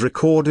Ghost has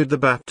recorded the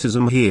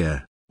baptism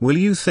here, will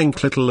you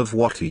think little of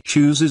what he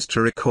chooses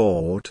to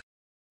record?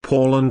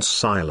 Paul and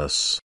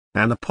Silas,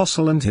 an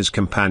apostle and his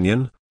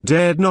companion,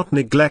 dared not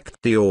neglect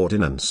the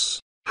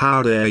ordinance.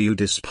 How dare you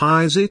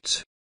despise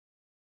it?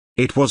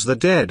 It was the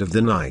dead of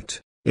the night,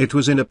 it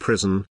was in a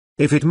prison.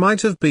 If it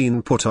might have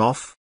been put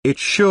off, it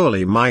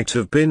surely might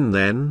have been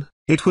then.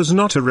 It was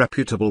not a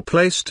reputable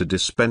place to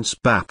dispense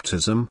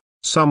baptism.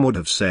 Some would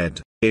have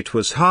said, it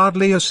was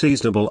hardly a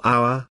seasonable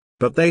hour,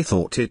 but they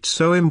thought it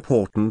so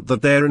important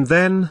that there and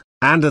then,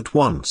 and at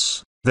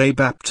once, they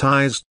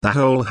baptized the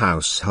whole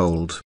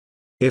household.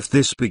 If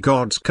this be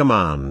God's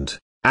command,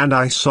 and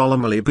I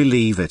solemnly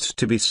believe it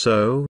to be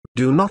so,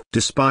 do not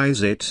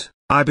despise it,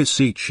 I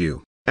beseech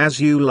you, as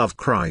you love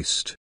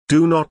Christ,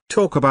 do not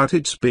talk about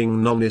its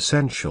being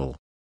non-essential.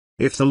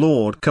 If the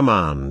Lord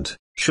command,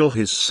 shall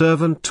his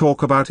servant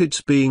talk about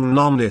its being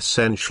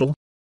non-essential?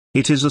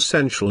 It is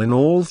essential in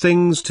all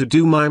things to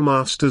do my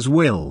Master's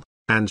will,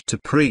 and to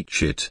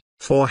preach it,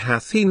 for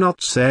hath he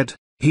not said,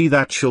 he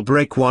that shall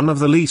break one of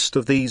the least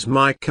of these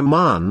my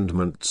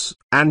commandments,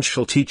 and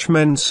shall teach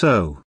men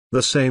so,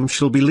 the same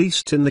shall be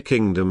least in the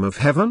kingdom of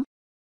heaven?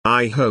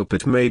 I hope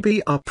it may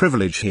be our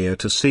privilege here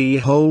to see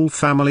whole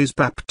families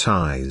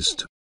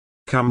baptized.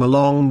 Come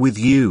along with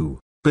you,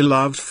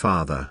 beloved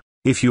Father,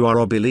 if you are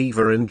a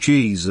believer in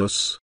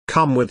Jesus,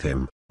 come with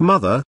him,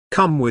 mother,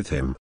 come with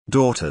him,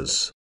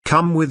 daughters,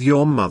 come with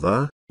your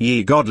mother,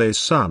 ye godly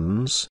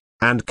sons,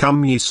 and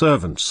come ye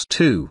servants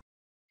too.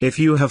 If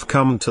you have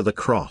come to the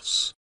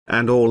cross,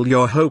 and all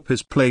your hope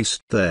is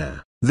placed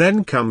there,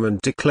 then come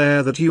and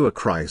declare that you are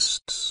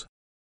Christ's.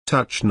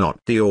 Touch not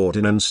the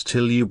ordinance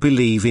till you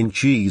believe in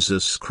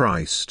Jesus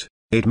Christ,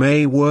 it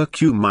may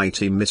work you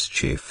mighty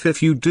mischief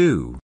if you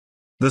do.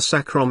 The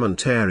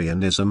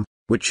sacramentarianism,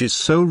 which is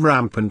so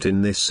rampant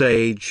in this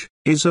age,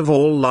 is of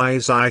all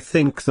lies I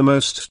think the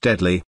most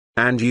deadly,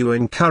 and you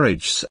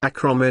encourage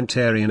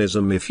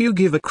sacramentarianism if you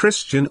give a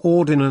Christian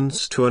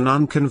ordinance to an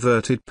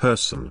unconverted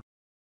person.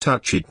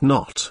 Touch it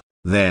not,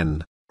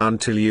 then,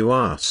 until you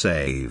are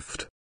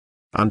saved.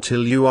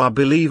 Until you are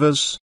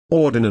believers,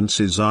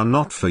 ordinances are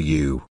not for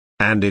you,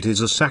 and it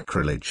is a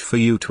sacrilege for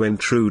you to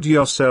intrude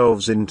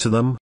yourselves into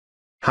them.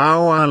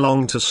 How I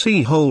long to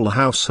see whole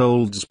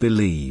households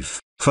believe,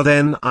 for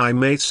then I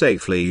may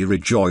safely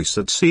rejoice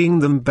at seeing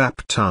them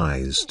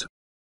baptized.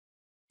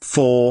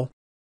 4.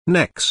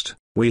 Next,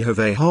 we have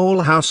a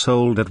whole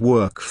household at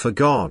work for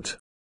God.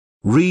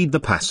 Read the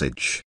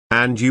passage,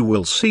 and you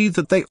will see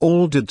that they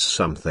all did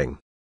something.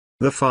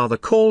 The father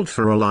called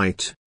for a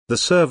light, the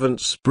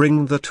servants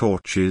bring the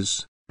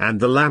torches, and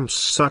the lamps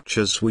such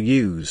as were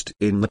used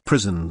in the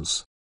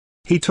prisons.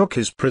 He took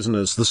his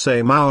prisoners the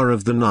same hour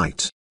of the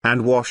night,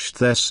 and washed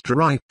their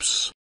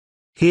stripes.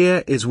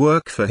 Here is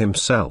work for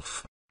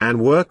himself,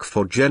 and work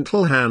for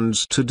gentle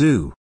hands to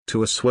do,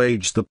 to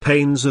assuage the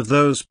pains of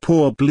those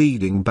poor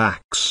bleeding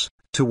backs,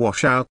 to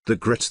wash out the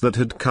grit that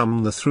had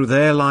come through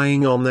their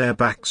lying on their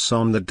backs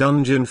on the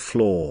dungeon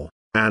floor,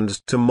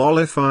 and to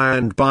mollify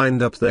and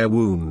bind up their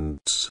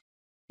wounds.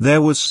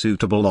 There was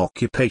suitable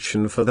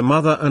occupation for the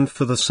mother and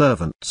for the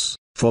servants,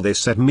 for they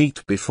set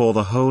meat before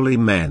the holy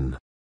men.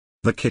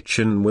 The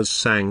kitchen was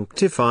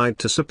sanctified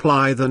to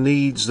supply the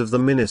needs of the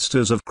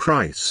ministers of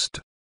Christ.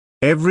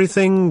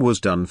 Everything was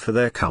done for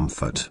their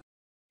comfort.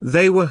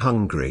 They were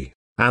hungry,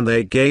 and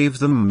they gave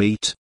them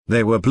meat,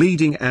 they were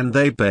bleeding and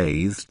they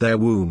bathed their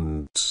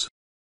wounds.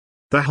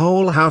 The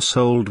whole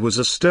household was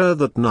astir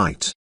that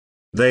night.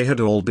 They had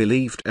all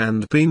believed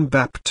and been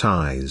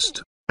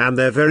baptized, and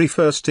their very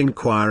first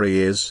inquiry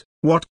is,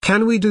 "What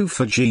can we do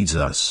for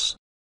Jesus?"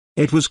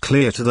 It was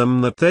clear to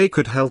them that they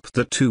could help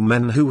the two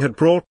men who had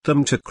brought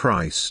them to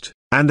Christ,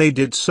 and they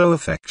did so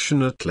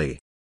affectionately.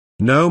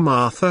 No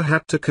Martha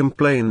had to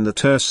complain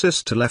that her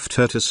sister left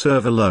her to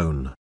serve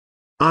alone.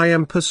 I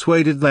am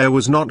persuaded there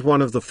was not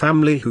one of the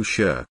family who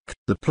shirked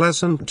the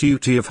pleasant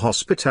duty of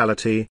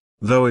hospitality,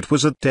 though it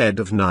was at dead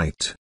of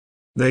night.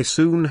 They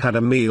soon had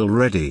a meal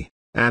ready,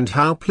 and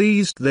how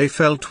pleased they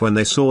felt when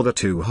they saw the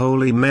two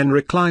holy men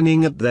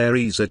reclining at their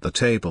ease at the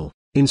table,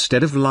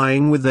 instead of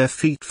lying with their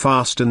feet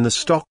fast in the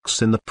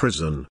stocks in the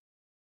prison.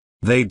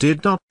 They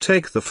did not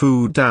take the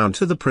food down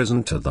to the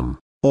prison to them,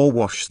 or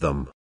wash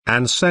them,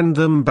 and send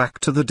them back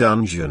to the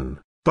dungeon,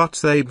 but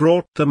they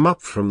brought them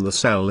up from the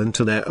cell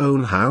into their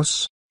own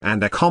house,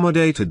 and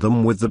accommodated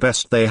them with the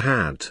best they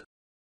had.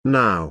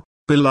 Now,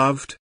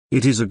 beloved,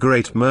 it is a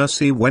great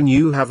mercy when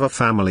you have a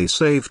family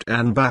saved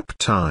and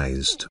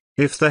baptized,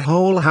 if the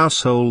whole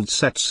household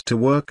sets to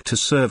work to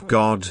serve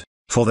God,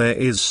 for there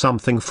is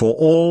something for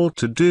all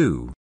to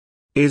do.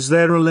 Is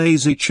there a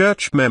lazy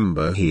church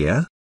member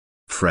here?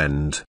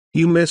 Friend,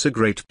 you miss a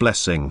great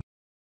blessing.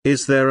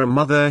 Is there a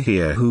mother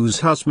here whose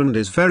husband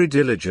is very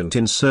diligent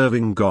in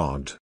serving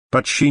God,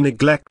 but she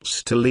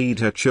neglects to lead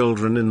her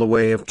children in the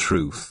way of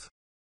truth?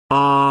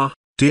 Ah,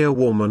 dear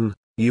woman,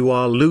 you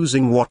are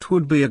losing what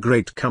would be a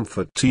great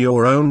comfort to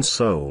your own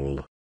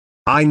soul.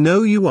 I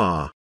know you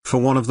are, for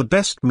one of the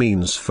best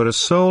means for a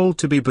soul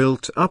to be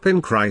built up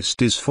in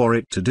Christ is for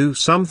it to do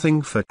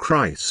something for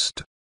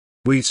Christ.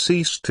 We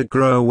cease to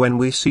grow when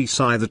we cease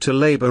either to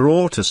labor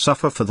or to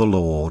suffer for the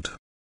Lord.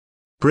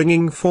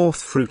 Bringing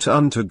forth fruit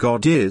unto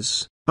God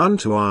is,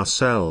 unto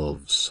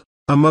ourselves,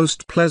 a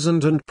most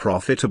pleasant and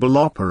profitable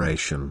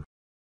operation.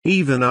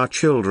 Even our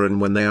children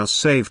when they are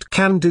saved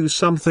can do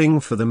something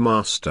for the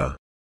Master.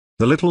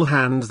 The little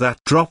hand that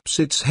drops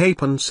its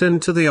halfpence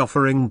into the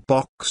offering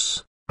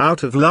box,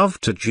 out of love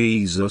to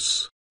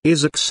Jesus,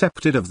 is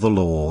accepted of the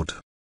Lord.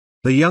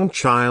 The young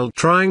child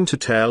trying to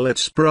tell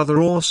its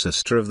brother or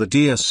sister of the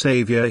dear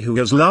Saviour who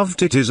has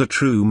loved it is a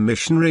true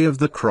missionary of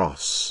the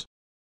cross.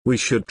 We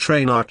should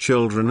train our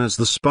children as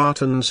the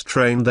Spartans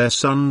trained their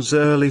sons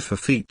early for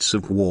feats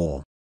of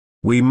war.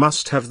 We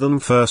must have them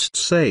first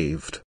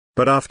saved,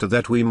 but after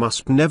that we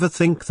must never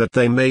think that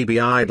they may be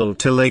idle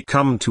till they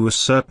come to a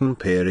certain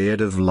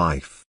period of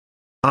life.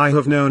 I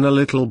have known a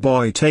little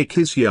boy take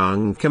his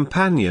young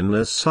companion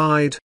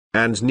aside,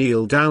 and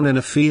kneel down in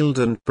a field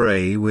and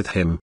pray with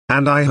him,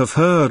 and I have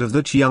heard of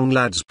that young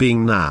lad's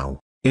being now,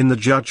 in the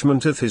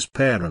judgment of his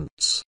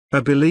parents,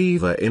 a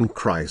believer in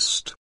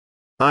Christ.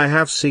 I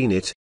have seen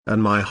it,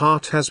 and my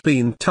heart has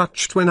been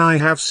touched when I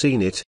have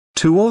seen it,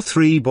 2 or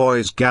 3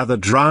 boys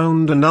gathered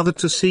round another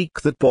to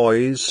seek that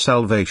boy's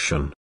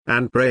salvation,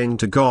 and praying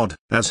to God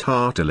as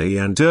heartily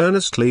and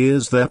earnestly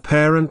as their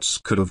parents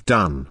could have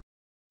done.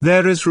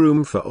 There is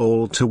room for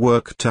all to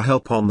work to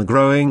help on the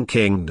growing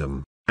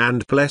kingdom,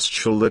 and blessed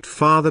shall that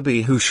father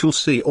be who shall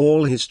see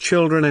all his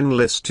children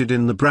enlisted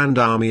in the brand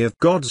army of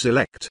God's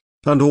elect,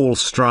 and all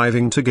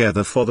striving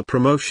together for the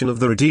promotion of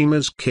the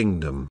Redeemer's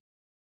kingdom.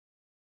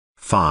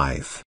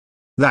 5.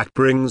 That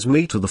brings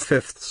me to the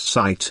 5th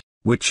sight,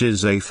 which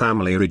is a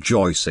family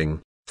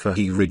rejoicing, for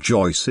he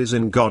rejoices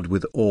in God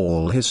with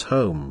all his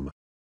home.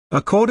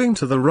 According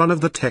to the run of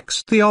the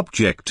text, the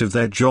object of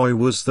their joy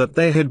was that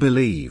they had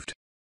believed.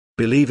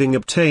 Believing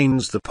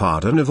obtains the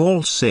pardon of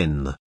all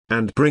sin,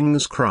 and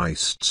brings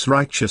Christ's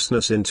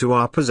righteousness into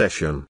our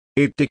possession.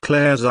 It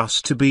declares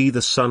us to be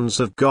the sons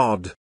of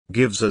God,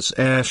 gives us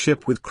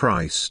heirship with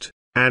Christ,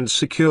 and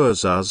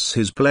secures us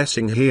his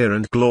blessing here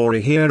and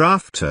glory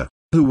hereafter.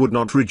 Who would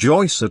not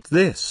rejoice at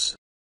this?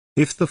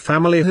 If the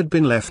family had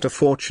been left a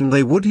fortune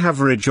they would have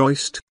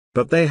rejoiced,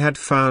 but they had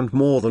found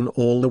more than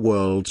all the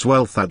world's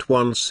wealth at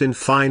once in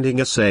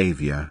finding a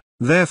Saviour,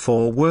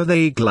 therefore were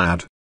they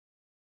glad.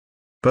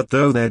 But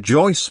though their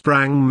joy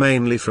sprang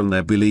mainly from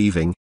their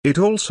believing, it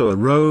also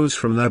arose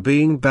from their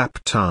being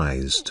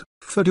baptized.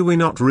 For do we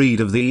not read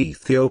of the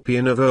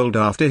Ethiopian of old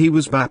after he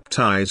was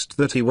baptized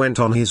that he went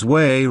on his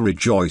way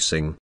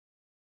rejoicing?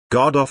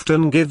 God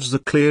often gives the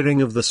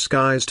clearing of the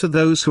skies to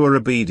those who are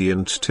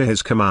obedient to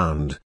his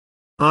command.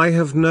 I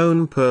have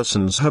known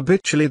persons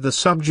habitually the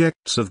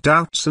subjects of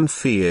doubts and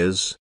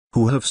fears,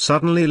 who have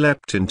suddenly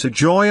leapt into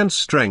joy and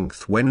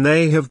strength when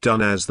they have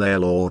done as their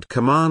Lord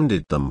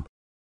commanded them.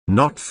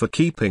 Not for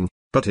keeping,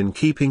 but in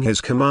keeping his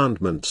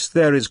commandments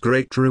there is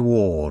great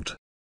reward.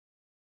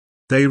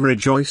 They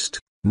rejoiced,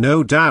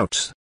 no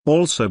doubt,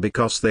 also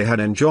because they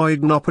had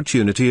enjoyed an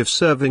opportunity of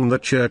serving the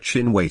church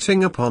in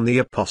waiting upon the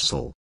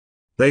apostle.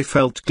 They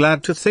felt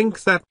glad to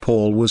think that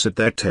Paul was at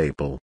their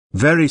table,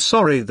 very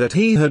sorry that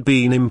he had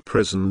been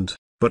imprisoned,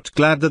 but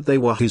glad that they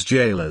were his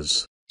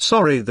jailers,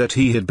 sorry that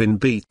he had been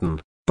beaten,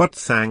 but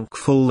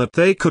thankful that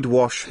they could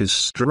wash his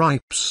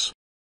stripes.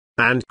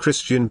 And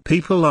Christian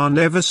people are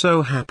never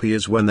so happy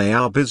as when they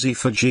are busy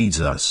for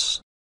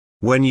Jesus.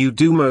 When you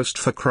do most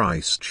for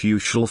Christ you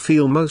shall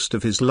feel most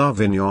of his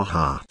love in your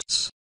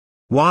hearts.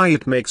 Why,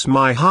 it makes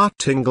my heart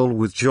tingle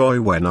with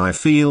joy when I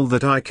feel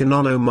that I can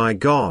honor my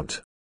God.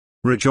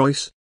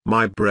 Rejoice,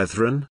 my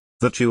brethren,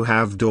 that you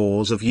have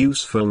doors of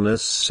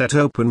usefulness set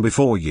open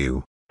before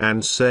you,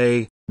 and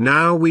say,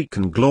 now we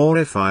can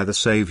glorify the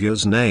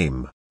Saviour's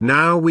name,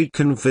 now we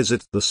can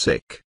visit the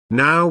sick,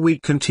 now we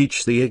can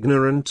teach the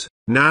ignorant,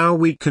 now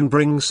we can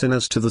bring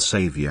sinners to the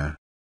Saviour.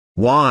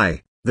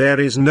 Why, there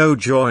is no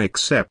joy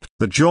except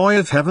the joy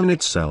of heaven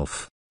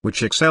itself,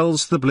 which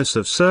excels the bliss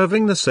of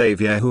serving the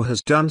Saviour who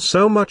has done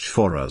so much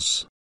for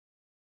us.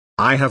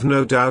 I have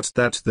no doubt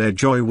that their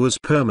joy was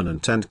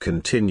permanent and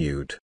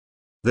continued.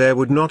 There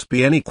would not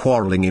be any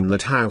quarrelling in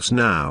that house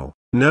now,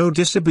 no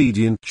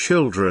disobedient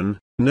children,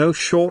 no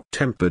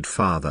short-tempered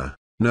father,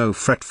 no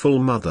fretful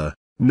mother,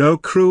 no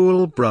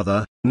cruel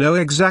brother, no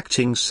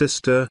exacting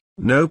sister,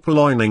 no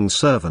purloining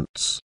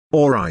servants,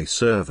 or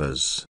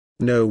eye-servers,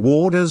 no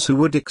warders who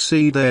would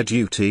exceed their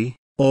duty,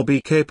 or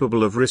be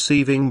capable of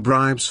receiving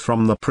bribes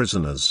from the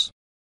prisoners.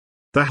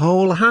 The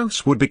whole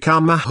house would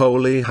become a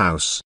holy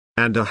house,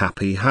 and a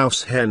happy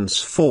house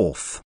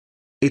henceforth.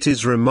 It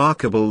is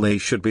remarkable they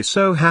should be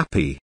so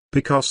happy,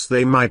 because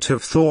they might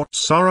have thought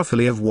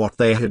sorrowfully of what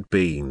they had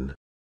been.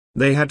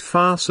 They had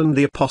fastened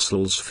the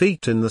apostles'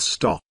 feet in the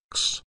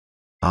stocks.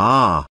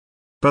 Ah!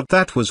 But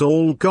that was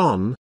all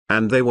gone,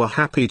 and they were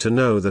happy to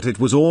know that it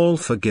was all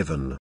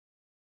forgiven.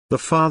 The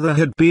father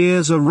had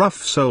been a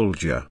rough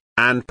soldier,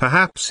 and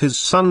perhaps his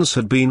sons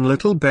had been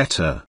little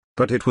better,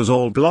 but it was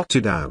all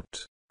blotted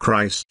out.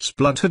 Christ's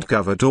blood had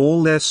covered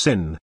all their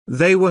sin.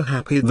 They were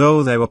happy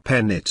though they were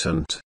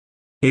penitent.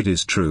 It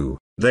is true,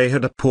 they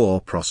had a poor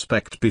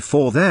prospect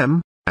before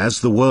them,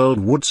 as the world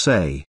would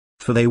say,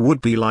 for they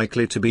would be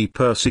likely to be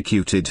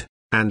persecuted,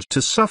 and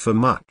to suffer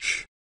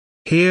much.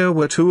 Here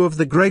were two of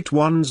the great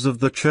ones of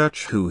the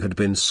church who had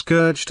been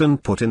scourged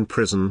and put in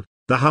prison.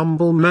 The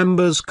humble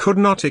members could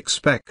not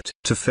expect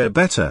to fare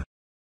better.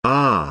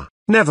 Ah,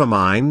 never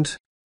mind.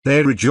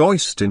 They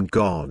rejoiced in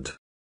God.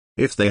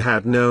 If they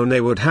had known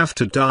they would have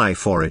to die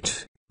for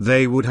it,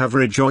 they would have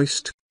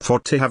rejoiced, for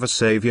to have a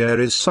Saviour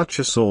is such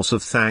a source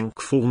of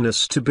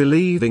thankfulness to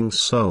believing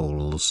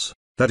souls,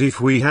 that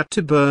if we had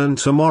to burn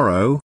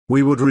tomorrow,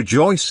 we would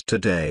rejoice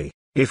today.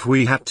 If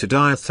we had to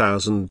die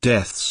 1,000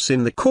 deaths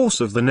in the course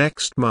of the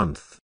next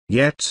month,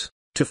 yet,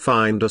 to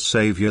find a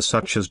Saviour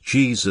such as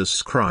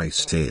Jesus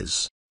Christ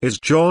is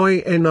joy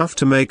enough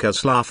to make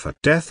us laugh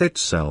at death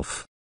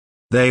itself.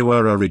 They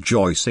were a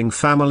rejoicing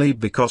family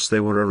because they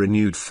were a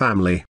renewed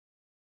family.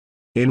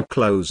 In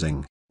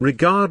closing,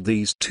 regard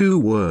these two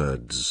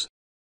words.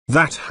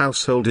 That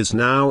household is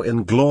now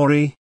in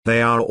glory.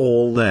 They are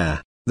all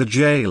there, the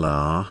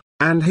jailer,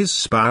 and his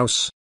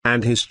spouse,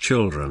 and his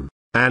children,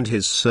 and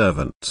his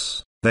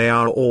servants. They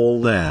are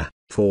all there,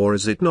 for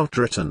is it not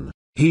written,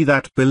 he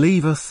that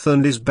believeth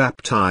and is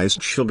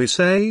baptized shall be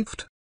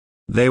saved?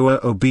 They were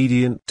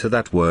obedient to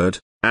that word,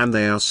 and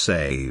they are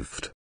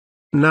saved.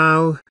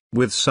 Now,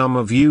 with some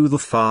of you the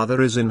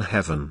Father is in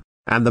heaven,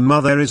 and the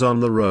mother is on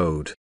the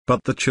road,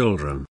 but the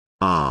children,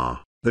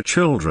 the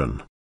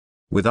children.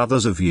 With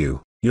others of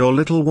you, your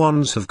little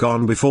ones have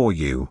gone before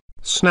you,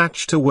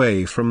 snatched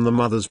away from the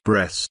mother's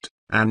breast,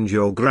 and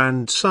your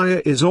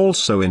grandsire is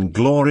also in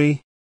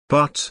glory.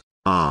 But,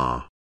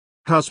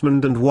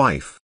 husband and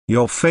wife,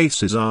 your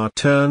faces are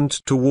turned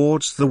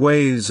towards the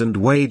ways and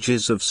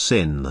wages of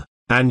sin,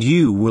 and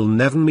you will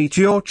never meet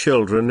your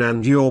children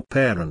and your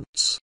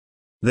parents.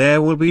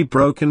 There will be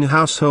broken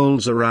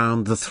households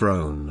around the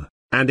throne,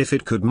 and if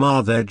it could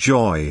mar their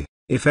joy,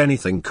 if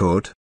anything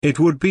could, it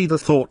would be the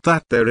thought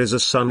that there is a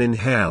son in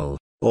hell,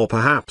 or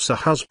perhaps a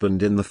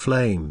husband in the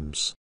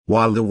flames,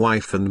 while the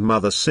wife and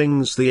mother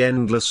sings the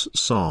endless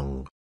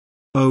song.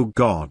 O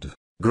God,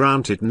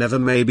 grant it never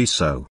may be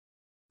so.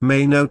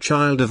 may no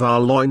child of our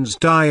loins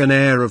die an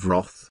heir of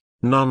wrath,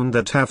 none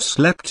that have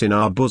slept in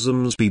our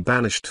bosoms be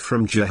banished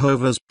from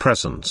Jehovah's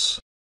presence.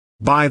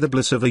 By the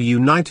bliss of a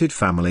united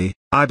family,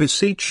 I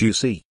beseech you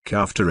seek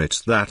after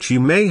it that you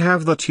may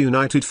have that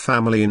united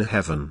family in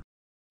heaven.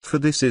 For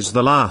this is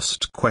the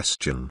last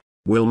question,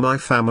 will my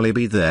family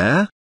be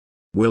there?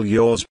 Will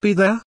yours be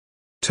there?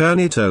 Turn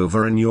it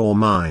over in your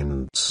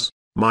minds,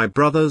 my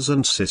brothers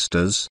and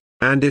sisters,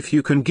 and if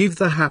you can give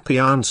the happy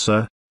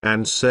answer,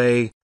 and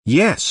say,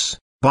 yes,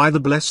 by the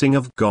blessing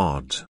of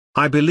God,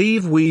 I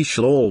believe we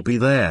shall all be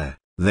there,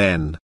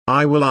 then,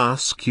 I will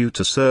ask you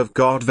to serve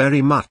God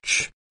very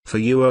much, for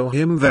you owe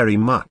Him very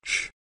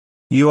much.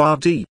 You are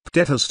deep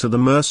debtors to the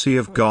mercy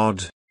of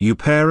God, you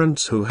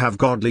parents who have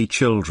godly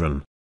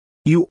children.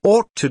 You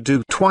ought to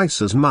do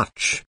twice as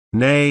much,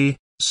 nay,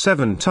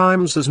 7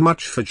 times as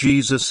much for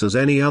Jesus as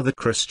any other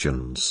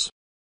Christians.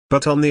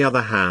 But on the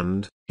other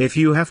hand, if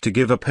you have to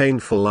give a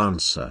painful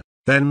answer,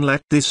 then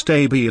let this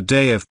day be a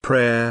day of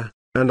prayer,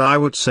 and I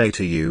would say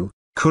to you,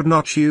 could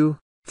not you,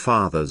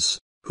 fathers,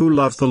 who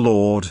love the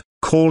Lord,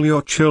 call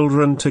your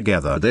children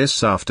together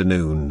this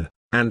afternoon,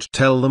 and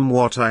tell them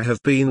what I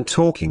have been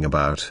talking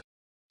about?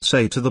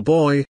 Say to the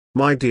boy,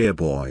 my dear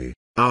boy,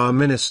 our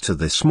minister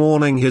this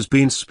morning has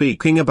been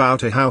speaking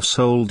about a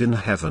household in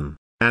heaven,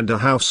 and a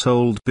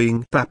household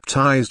being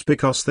baptized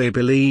because they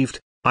believed.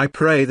 I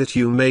pray that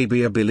you may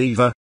be a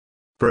believer.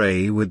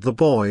 Pray with the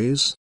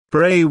boys,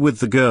 pray with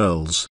the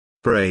girls,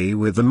 pray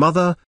with the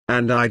mother,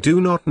 and I do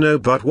not know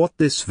but what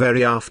this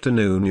very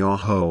afternoon your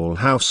whole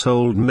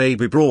household may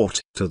be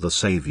brought to the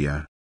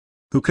Savior.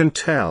 Who can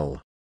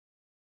tell?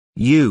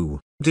 You,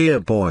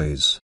 dear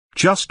boys,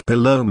 just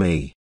below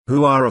me,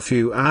 who are a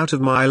few out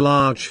of my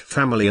large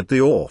family at the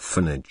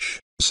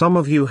orphanage, some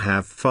of you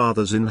have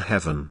fathers in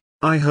heaven.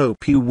 I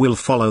hope you will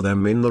follow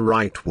them in the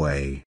right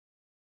way.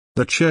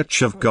 The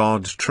Church of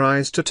God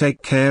tries to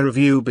take care of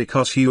you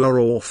because you are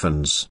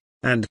orphans,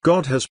 and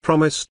God has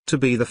promised to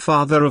be the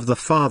father of the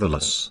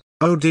fatherless.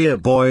 Oh dear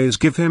boys,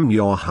 give Him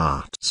your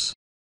hearts.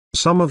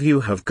 Some of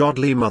you have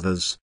godly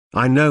mothers,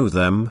 I know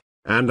them,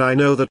 and I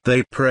know that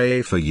they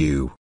pray for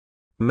you.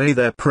 May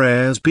their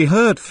prayers be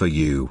heard for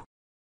you.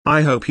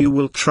 I hope you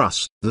will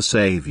trust the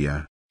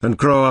Savior, and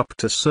grow up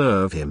to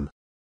serve Him.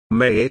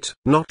 May it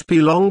not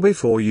be long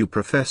before you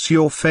profess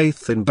your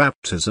faith in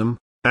baptism,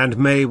 and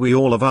may we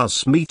all of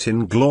us meet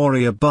in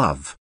glory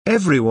above,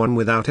 everyone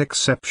without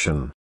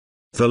exception.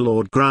 The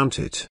Lord grant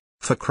it,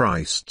 for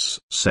Christ's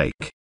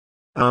sake.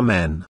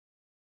 Amen.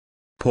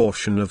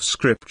 Portion of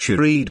Scripture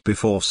read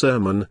before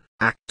sermon,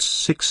 Acts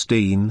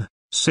 16,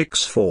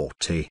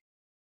 6:40.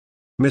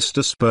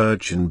 Mr.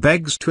 Spurgeon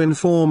begs to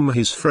inform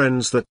his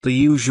friends that the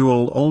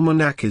usual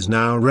almanac is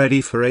now ready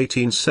for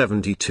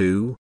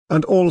 1872,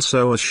 and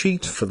also a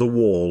sheet for the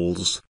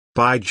walls,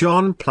 by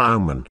John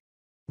Plowman.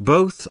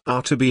 Both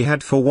are to be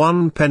had for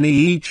 1 penny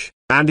each,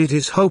 and it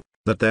is hoped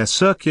that their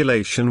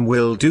circulation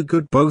will do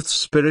good both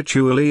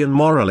spiritually and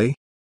morally.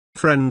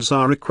 Friends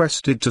are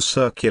requested to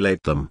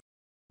circulate them.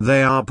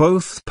 They are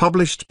both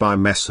published by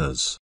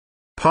Messrs.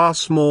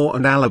 Passmore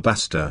and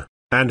Alabaster,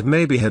 and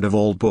may be head of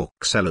all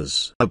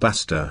booksellers.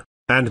 Alabaster,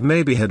 and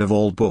may be head of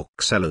all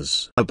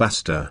booksellers.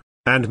 Alabaster,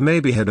 and may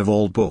be head of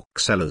all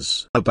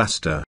booksellers.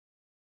 Alabaster.